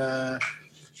 And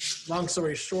long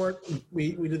story short,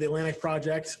 we did the Atlantic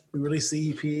project. We released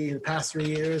the EP in the past 3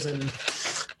 years, and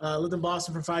lived in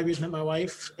Boston for 5 years, met my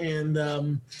wife.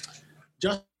 And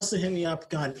Justin hit me up,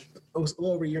 God, it was a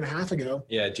little over a year and a half ago.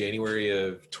 Yeah, January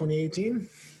of 2018?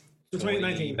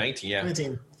 2019, yeah.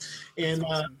 19. And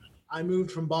awesome. I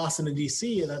moved from Boston to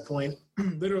DC at that point,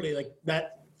 literally like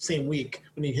that same week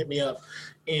when he hit me up.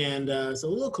 And so a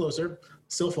little closer,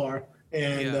 still far.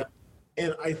 And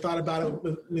and I thought about it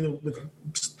with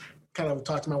kind of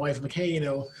talked to my wife, like, hey, I'm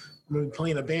going to be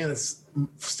playing a band that's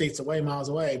states away, miles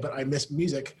away, but I miss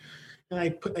music. And I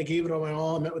gave it all my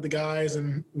all. I met with the guys,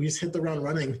 and we just hit the ground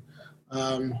running.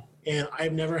 And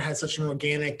I've never had such an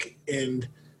organic and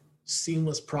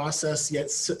seamless process yet.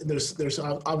 There's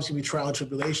obviously we trial and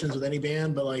tribulations with any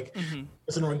band, but like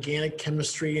it's an organic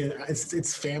chemistry, and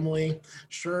it's family.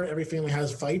 Sure, every family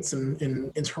has fights and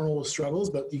internal struggles,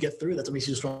 but you get through. That's what makes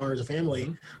you stronger as a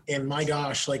family. And my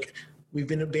gosh, like we've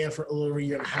been a band for a little over a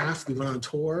year and a half. We went on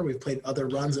tour. We've played other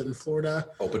runs in Florida.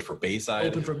 Opened for Bayside.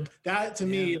 Open for that to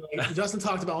me. Like, Justin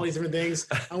talked about all these different things.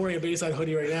 I'm wearing a Bayside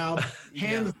hoodie right now.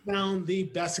 Hands down, the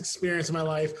best experience of my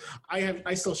life.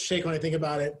 I still shake when I think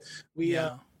about it. We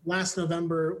last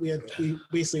November we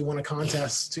basically won a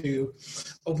contest to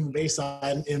open for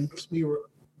Bayside, and we were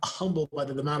humbled by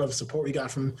the amount of support we got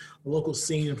from the local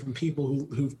scene and from people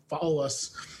who follow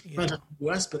us, not just in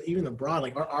the US, but even abroad.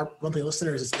 Like our monthly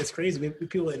listeners, it's crazy. We have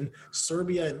people in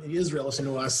Serbia and Israel listen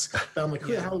to us. I'm like,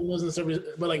 who the hell was in Serbia?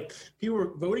 But like people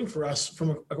were voting for us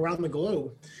from around the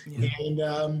globe.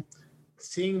 And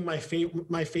seeing my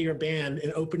favorite band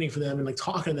and opening for them and like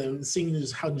talking to them and seeing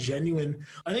just how genuine.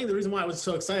 I think the reason why I was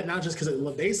so excited, not just because I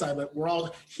love Bayside, but we're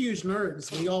all huge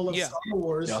nerds. We all love Star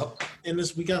Wars, and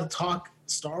we got to talk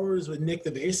Star Wars with Nick,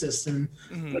 the bassist,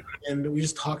 and we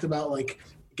just talked about like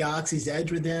Galaxy's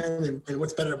Edge with them, and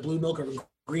what's better, blue milk or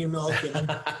green milk, and,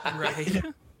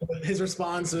 his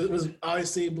response was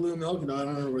obviously blue milk. No, I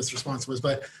don't know what his response was,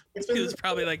 but it was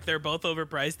probably like they're both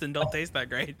overpriced and don't taste that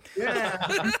great. Yeah.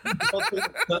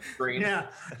 Sunscreen. Yeah.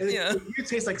 It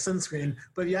tastes like sunscreen,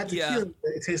 but if you add tequila,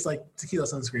 it tastes like tequila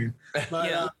sunscreen.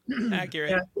 But,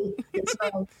 accurate.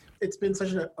 It's been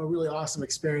such a really awesome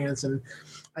experience, and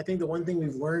I think the one thing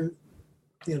we've learned,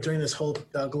 during this whole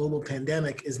global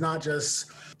pandemic is not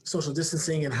just social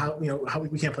distancing and how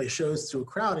we can't play shows to a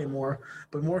crowd anymore,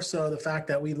 but more so the fact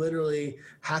that we literally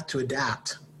have to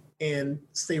adapt and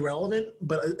stay relevant,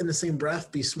 but in the same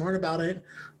breath, be smart about it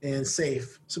and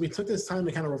safe. So we took this time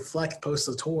to kind of reflect post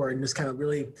the tour and just kind of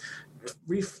really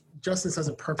Justin says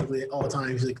it perfectly all the time.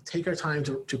 He's like, take our time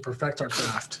to perfect our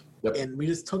craft. Yep. And we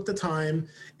just took the time,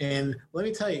 and let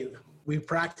me tell you, we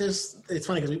practiced. It's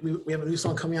funny because we have a new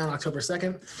song coming out on October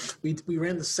 2nd. We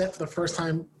ran the set for the first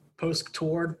time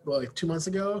post-tour like 3 months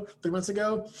ago,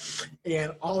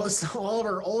 and all of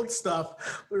our old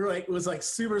stuff, it was like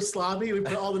super sloppy. We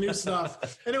put all the new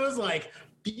stuff, and it was like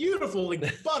beautiful,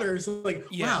 like butter. So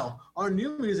wow, our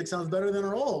new music sounds better than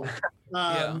our old.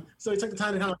 So we took the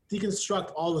time to kind of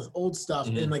deconstruct all the old stuff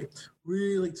and like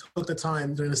really took the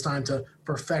time during this time to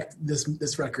perfect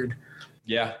this record.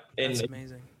 Yeah, and that's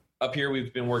amazing. Up here,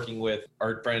 we've been working with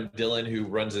our friend Dylan, who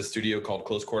runs a studio called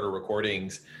Close Quarter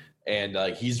Recordings. And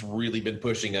he's really been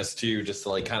pushing us too, just to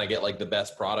like kind of get like the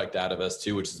best product out of us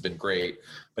too, which has been great.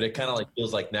 But it kind of like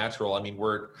feels like natural. I mean,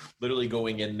 we're literally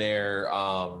going in there.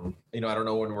 I don't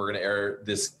know when we're going to air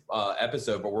this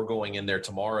episode, but we're going in there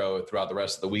tomorrow throughout the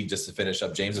rest of the week just to finish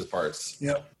up James's parts.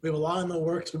 Yeah, we have a lot in the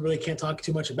works. We really can't talk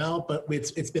too much about, but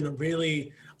it's been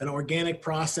an organic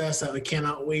process that we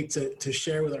cannot wait to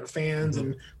share with our fans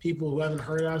and people who haven't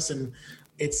heard us. And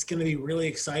it's going to be really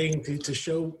exciting to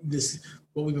show this,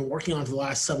 what we've been working on for the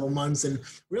last several months, and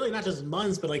really not just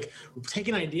months, but like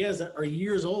taking ideas that are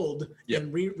years old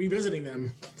and revisiting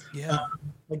them. Yeah.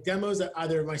 Like demos that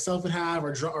either myself would have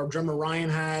or drummer Ryan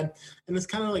had. And it's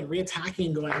kind of like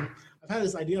reattacking going, I've had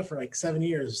this idea for like 7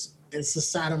 years. And it's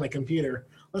just sat on my computer.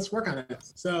 Let's work on it.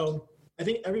 So I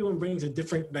think everyone brings a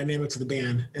different dynamic to the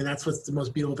band. And that's what's the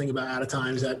most beautiful thing about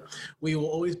Outatime is that we will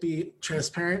always be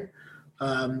transparent.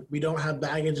 We don't have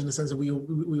baggage in the sense that we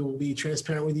will be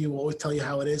transparent with you. We'll always tell you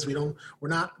how it is. We're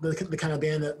not the kind of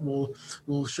band that will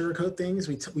sugarcoat things.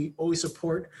 We always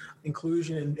support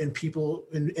inclusion and people,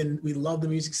 and we love the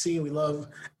music scene. We love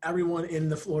everyone in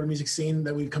the Florida music scene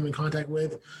that we've come in contact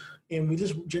with. And we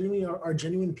just genuinely are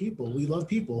genuine people. We love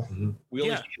people. Mm-hmm. We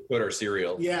only put our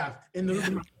cereal. Yeah, in the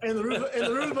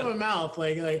roof of a mouth,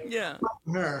 like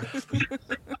her.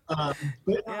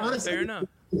 But honestly, fair enough.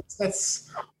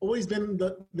 That's always been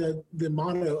the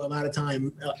motto of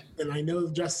Outatime, and I know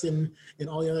Justin and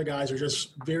all the other guys are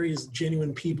just various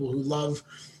genuine people who love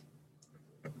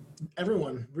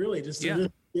everyone. Really, just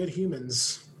good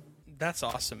humans. That's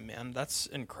awesome, man. That's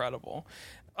incredible.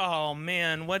 Oh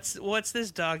man, what's this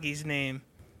doggy's name?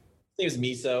 His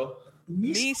name's Miso.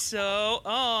 Miso.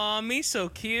 Oh,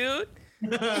 Miso cute.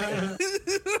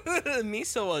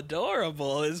 Miso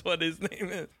adorable is what his name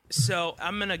is. So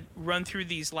I'm gonna run through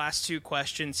these last two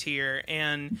questions here,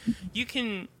 and you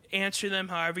can answer them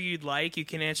however you'd like. You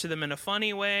can answer them in a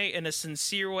funny way, in a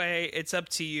sincere way. It's up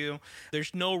to you.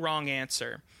 There's no wrong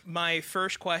answer. My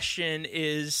first question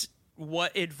is,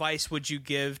 what advice would you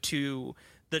give to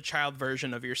the child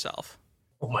version of yourself?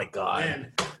 Oh my God.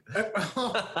 Man. Is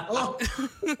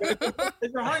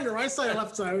your heart on your right side or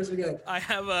left side? I always forget. I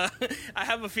have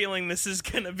a feeling this is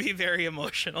gonna be very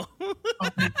emotional.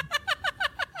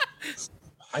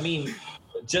 I mean,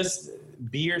 just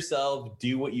be yourself,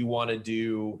 do what you want to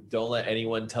do. Don't let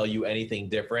anyone tell you anything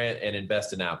different, and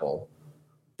invest in Apple.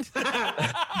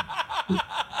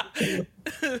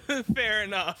 Fair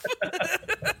enough.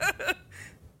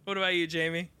 What about you,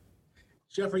 Jamie?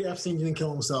 Jeffrey Epstein didn't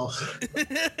kill himself.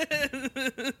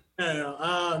 I don't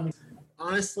know.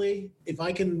 Honestly, if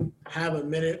I can have a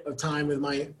minute of time with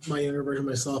my younger version of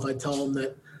myself, I'd tell him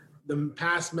that the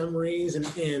past memories and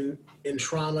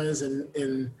traumas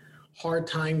and hard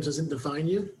times doesn't define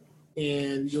you,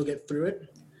 and you'll get through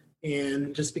it.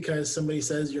 And just because somebody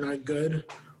says you're not good,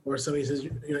 or somebody says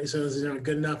you're not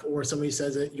good enough, or somebody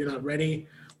says that you're not ready,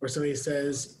 or somebody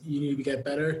says you need to get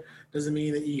better, doesn't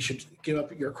mean that you should give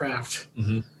up your craft.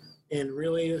 Mm-hmm. And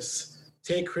really just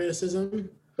take criticism,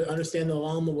 but understand that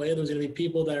along the way there's going to be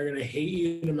people that are going to hate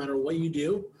you no matter what you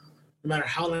do. No matter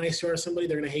how nice you are to somebody,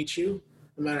 they're going to hate you.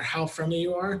 No matter how friendly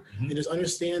you are. Mm-hmm. And just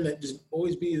understand that just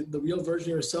always be the real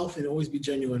version of yourself and always be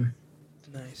genuine.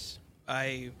 Nice.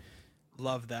 I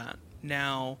love that.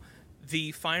 Now,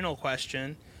 the final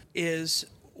question is,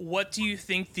 what do you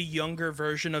think the younger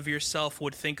version of yourself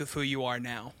would think of who you are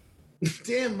now?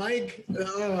 Damn, Mike.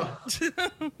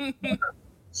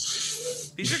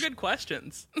 These are good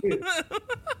questions.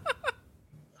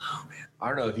 Oh man. I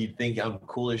don't know if he'd think I'm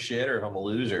cool as shit or if I'm a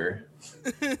loser.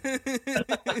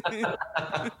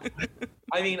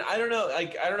 I mean, I don't know.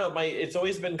 Like, I don't know. It's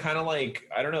always been kind of like,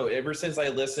 I don't know. Ever since I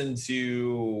listened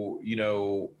to, you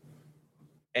know,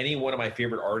 any one of my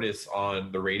favorite artists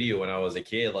on the radio when I was a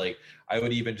kid, like I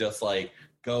would even just like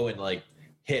go and like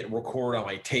hit record on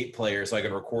my tape player so I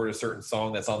could record a certain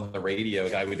song that's on the radio.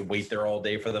 I would wait there all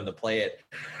day for them to play it.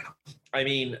 I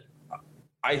mean,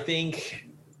 I think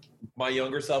my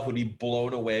younger self would be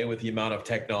blown away with the amount of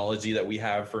technology that we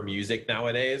have for music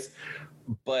nowadays.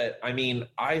 But I mean,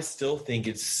 I still think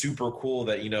it's super cool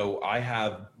that, you know, I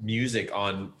have music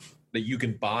on that you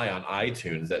can buy on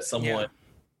iTunes that someone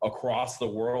across the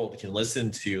world can listen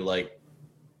to. Like,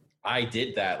 I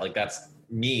did that. Like, that's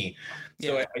me.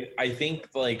 So I think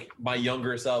like my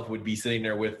younger self would be sitting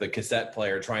there with the cassette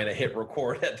player trying to hit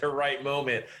record at the right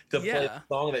moment to play the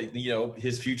song that, you know,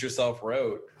 his future self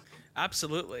wrote.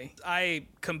 Absolutely. I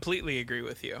completely agree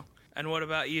with you. And what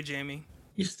about you, Jamie?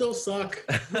 You still suck.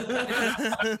 No,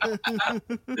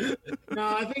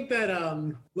 I think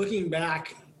that looking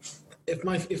back, if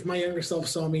my younger self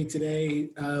saw me today,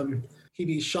 he'd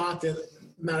be shocked at the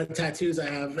amount of tattoos I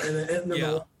have, and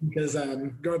because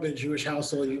grew up in a Jewish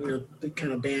household, you know, the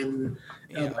kind of band.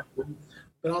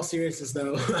 But all seriousness,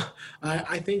 though,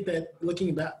 I think that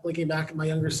looking back, my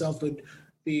younger self would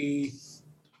be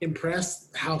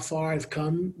impressed how far I've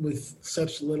come with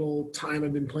such little time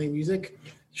I've been playing music.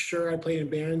 Sure, I played in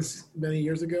bands many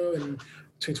years ago, and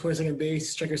between 22nd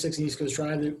Bass, Checker 6, and East Coast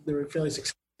Drive, they were fairly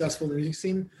successful in the music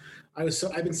scene. I've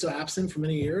been so absent for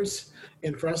many years,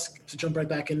 and for us to jump right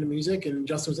back into music, and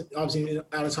Justin was obviously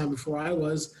out of time before I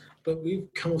was, but we've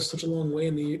come such a long way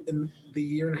in the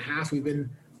year and a half we've been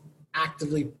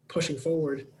actively pushing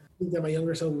forward. I think that my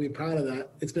younger self will be proud of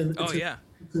that. It's been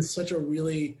such a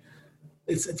really.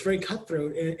 It's very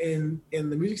cutthroat, and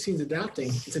the music scene's adapting.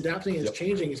 It's adapting. It's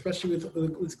changing, especially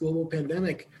with this global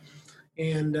pandemic.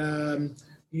 And you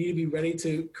need to be ready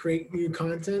to create new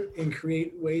content and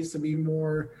create ways to be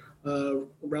more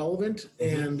relevant.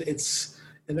 And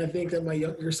I think that my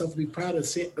younger self will be proud of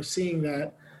seeing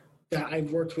that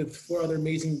I've worked with 4 other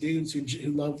amazing dudes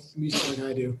who love music like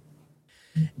I do.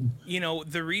 You know,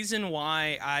 the reason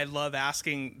why I love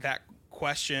asking that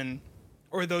question,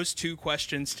 or those two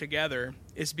questions together,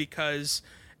 is because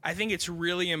I think it's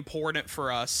really important for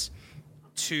us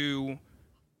to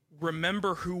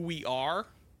remember who we are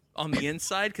on the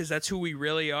inside, because that's who we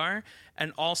really are,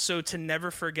 and also to never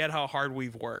forget how hard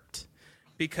we've worked,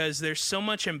 because there's so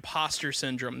much imposter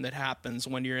syndrome that happens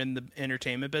when you're in the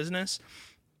entertainment business,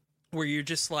 where you're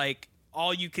just like,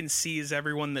 all you can see is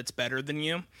everyone that's better than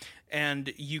you,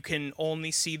 and you can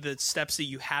only see the steps that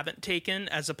you haven't taken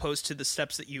as opposed to the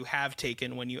steps that you have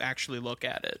taken when you actually look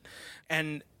at it.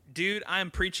 And dude,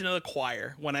 I'm preaching to the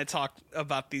choir when I talk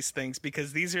about these things,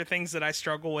 because these are things that I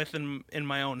struggle with in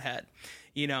my own head,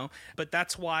 you know. But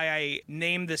that's why I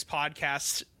named this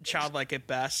podcast Childlike at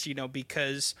Best, you know,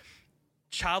 because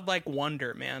childlike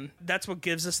wonder, man, that's what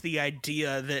gives us the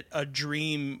idea that a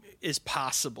dream is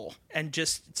possible, and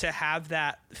just to have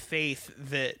that faith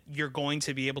that you're going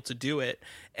to be able to do it.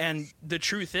 And the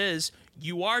truth is,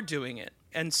 you are doing it.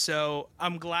 And so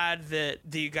I'm glad that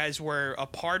you guys were a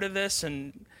part of this,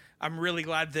 and I'm really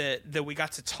glad that we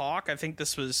got to talk. I think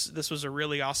this was a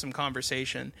really awesome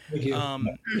conversation. Thank you.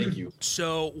 Thank you.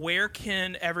 So where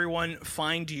can everyone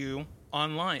find you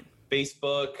online?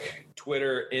 Facebook,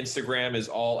 Twitter, Instagram is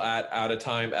all at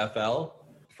Outatime FL.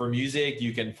 For music,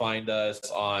 you can find us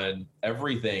on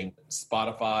everything: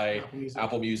 Spotify,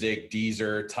 Apple Music,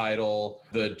 Deezer, Tidal,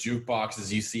 the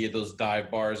jukeboxes you see at those dive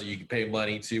bars that you can pay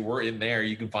money to. We're in there.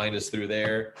 You can find us through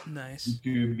there. Nice.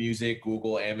 YouTube Music,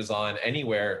 Google, Amazon,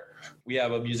 anywhere. We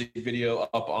have a music video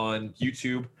up on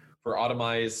YouTube for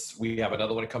Automize. We have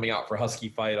another one coming out for Husky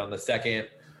Fight on the 2nd.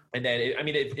 And then,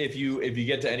 if you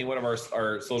get to any one of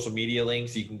our social media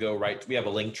links, you can go right. We have a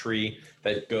link tree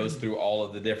that goes through all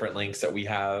of the different links that we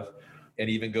have, and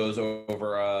even goes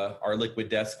over our Liquid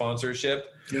Death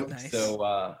sponsorship. Yep. Nice.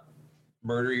 So,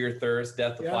 murder your thirst,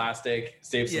 death to plastic,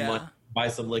 save some money, buy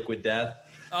some Liquid Death.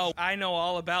 Oh, I know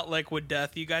all about Liquid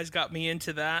Death. You guys got me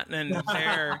into that, and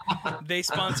they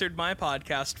sponsored my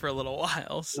podcast for a little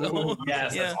while. So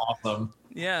yes, that's awesome.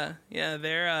 Yeah,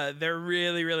 they're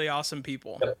really, really awesome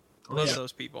people. Yep. Love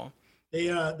those people. They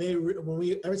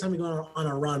every time we go on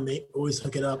a run, they always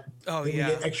hook it up. Oh, We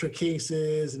get extra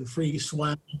cases and free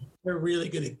swag. They're really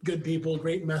good people,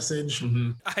 great message.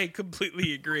 Mm-hmm. I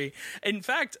completely agree. In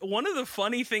fact, one of the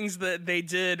funny things that they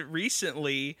did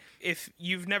recently, if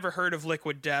you've never heard of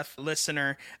Liquid Death,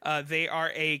 listener, they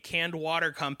are a canned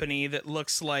water company that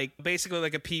looks like basically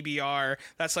like a PBR.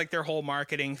 That's like their whole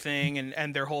marketing thing,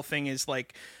 and their whole thing is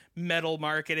like metal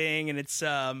marketing, and it's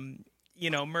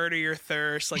murder your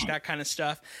thirst, like that kind of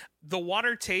stuff. The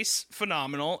water tastes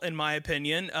phenomenal, in my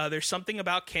opinion. There's something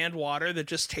about canned water that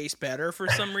just tastes better for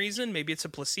some reason. Maybe it's a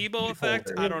placebo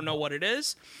effect. I don't know what it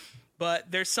is.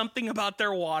 But there's something about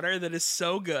their water that is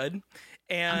so good.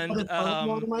 And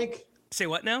water, Mike? Say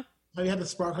what now? Have you had the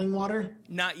sparkling water?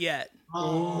 Not yet.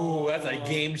 Oh, that's a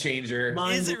game changer.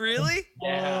 Is it really?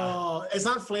 Yeah. Oh, it's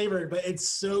not flavored, but it's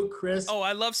so crisp. Oh,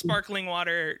 I love sparkling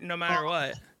water no matter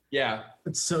what. Yeah.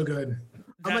 It's so good.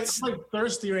 I'm like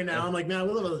thirsty right now. I'm like, man,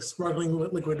 we love a sparkling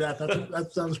Liquid Death. That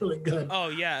sounds really good. Oh,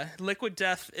 yeah. Liquid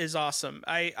Death is awesome.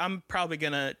 I'm probably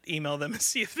going to email them and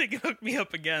see if they can hook me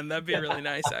up again. That'd be really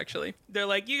nice, actually. They're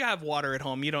like, you have water at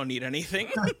home. You don't need anything.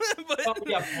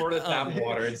 Florida tap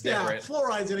water. It's different. Yeah,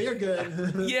 fluoride's in it. You're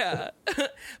good. Yeah.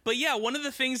 But yeah, one of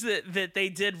the things that they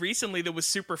did recently that was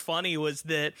super funny was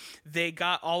that they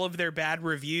got all of their bad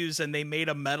reviews and they made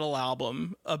a metal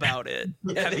album about it.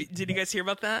 Did you guys hear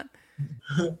about that?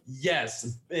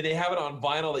 Yes, they have it on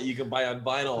vinyl that you can buy on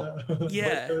vinyl.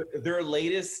 Yeah, but their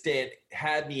latest stint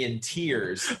had me in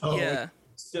tears. Yeah.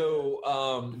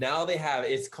 So now they have,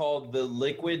 it's called the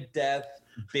Liquid Death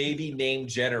Baby Name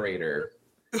Generator.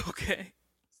 Okay.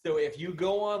 So if you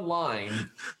go online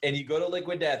and you go to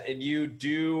Liquid Death and you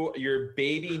do your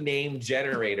baby name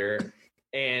generator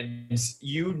and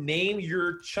you name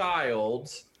your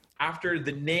child after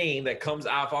the name that comes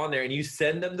off on there and you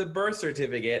send them the birth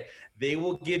certificate, they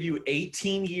will give you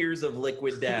 18 years of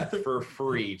Liquid Death for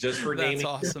free just for naming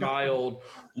your child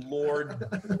Lord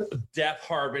Death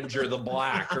Harbinger the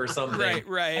Black or something.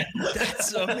 Right.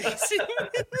 That's amazing.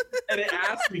 And it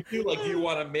asks me too, like, do you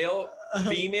want a male,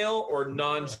 female, or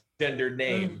non-gendered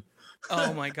name?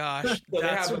 Oh my gosh, so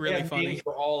that's really funny.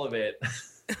 For all of it.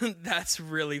 That's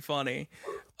really funny.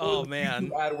 Oh man,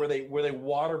 where they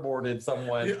waterboarded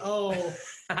someone. Oh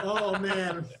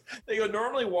man. They go,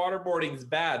 normally waterboarding's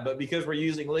bad, but because we're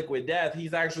using Liquid Death,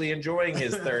 he's actually enjoying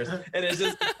his thirst, and it's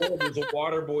just there's a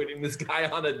waterboarding this guy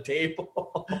on a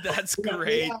table. That's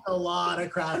great. We got a lot of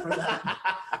crap for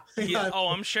that. Yeah. Oh,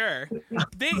 I'm sure.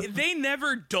 They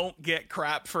never don't get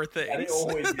crap for things. Yeah, they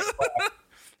always get crap.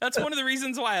 That's one of the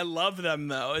reasons why I love them,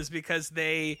 though, is because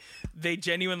they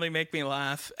genuinely make me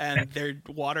laugh, and their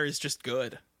water is just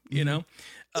good. You know?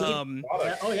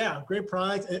 Great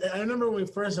product. I remember when we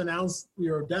first announced we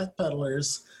were Death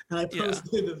Peddlers, and I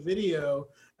posted the video.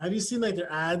 Have you seen like their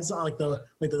ads on like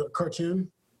the cartoon?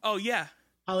 Oh yeah.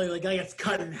 How the guy gets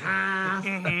cut in half,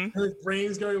 and his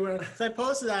brains go everywhere. So I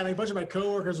posted that, and a bunch of my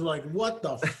coworkers were like, "What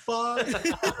the fuck?"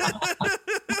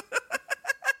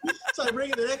 So I bring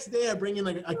it the next day. I bring in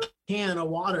like a can of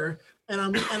water,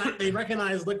 and they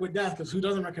recognize Liquid Death because who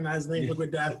doesn't recognize the name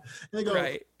Liquid Death? And they go,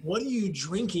 "What are you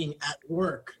drinking at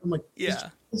work?" I'm like, "Yeah,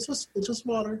 it's just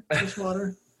water. It's just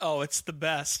water." Oh, it's the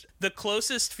best. The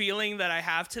closest feeling that I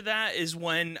have to that is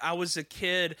when I was a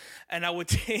kid and I would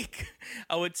take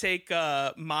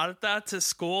Marta to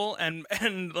school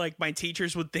and like my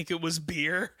teachers would think it was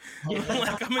beer.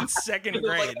 Like I'm in second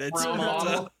grade. It's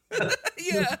Marta.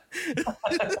 Yeah.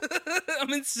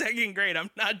 I'm in second grade.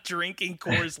 I'm not drinking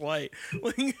Coors Light.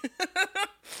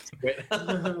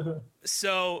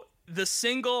 So the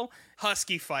single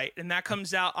Husky Fight, and that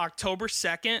comes out October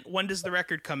 2nd. When does the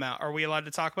record come out? Are we allowed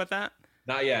to talk about that?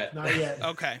 Not yet.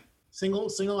 Okay. Single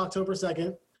October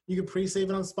 2nd. You can pre-save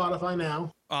it on Spotify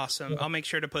now. Awesome. I'll make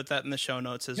sure to put that in the show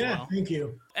notes as well. Thank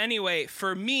you. Anyway,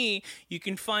 for me, you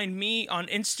can find me on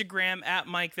Instagram at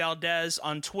Mike Valdez,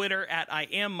 on Twitter at I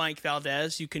am Mike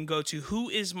Valdez. You can go to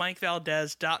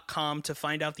whoismikevaldez.com to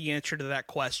find out the answer to that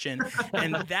question.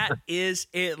 And that is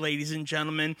it, ladies and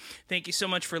gentlemen. Thank you so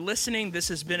much for listening. This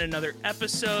has been another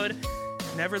episode.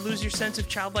 Never lose your sense of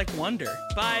childlike wonder.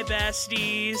 Bye,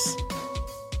 besties.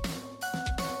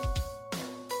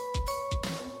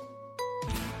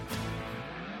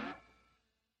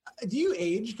 Do you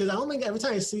age? Because I don't think every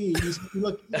time I see you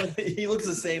look like he looks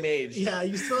the same age. Yeah,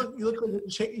 you look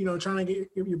like trying to get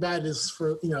your badges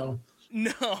for No,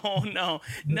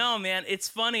 man. It's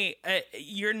funny.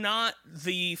 You're not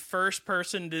the first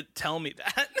person to tell me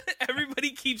that.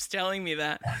 Everybody keeps telling me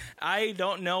that. I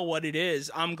don't know what it is.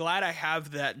 I'm glad I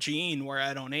have that gene where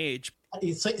I don't age.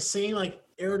 It's like same like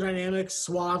aerodynamic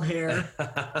suave hair.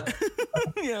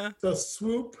 Yeah. The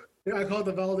swoop. I call it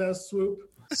the Valdez swoop.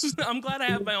 I'm glad I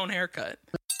have my own haircut.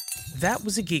 That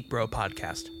was a Geek Bro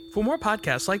podcast. For more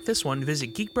podcasts like this one,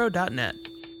 visit geekbro.net.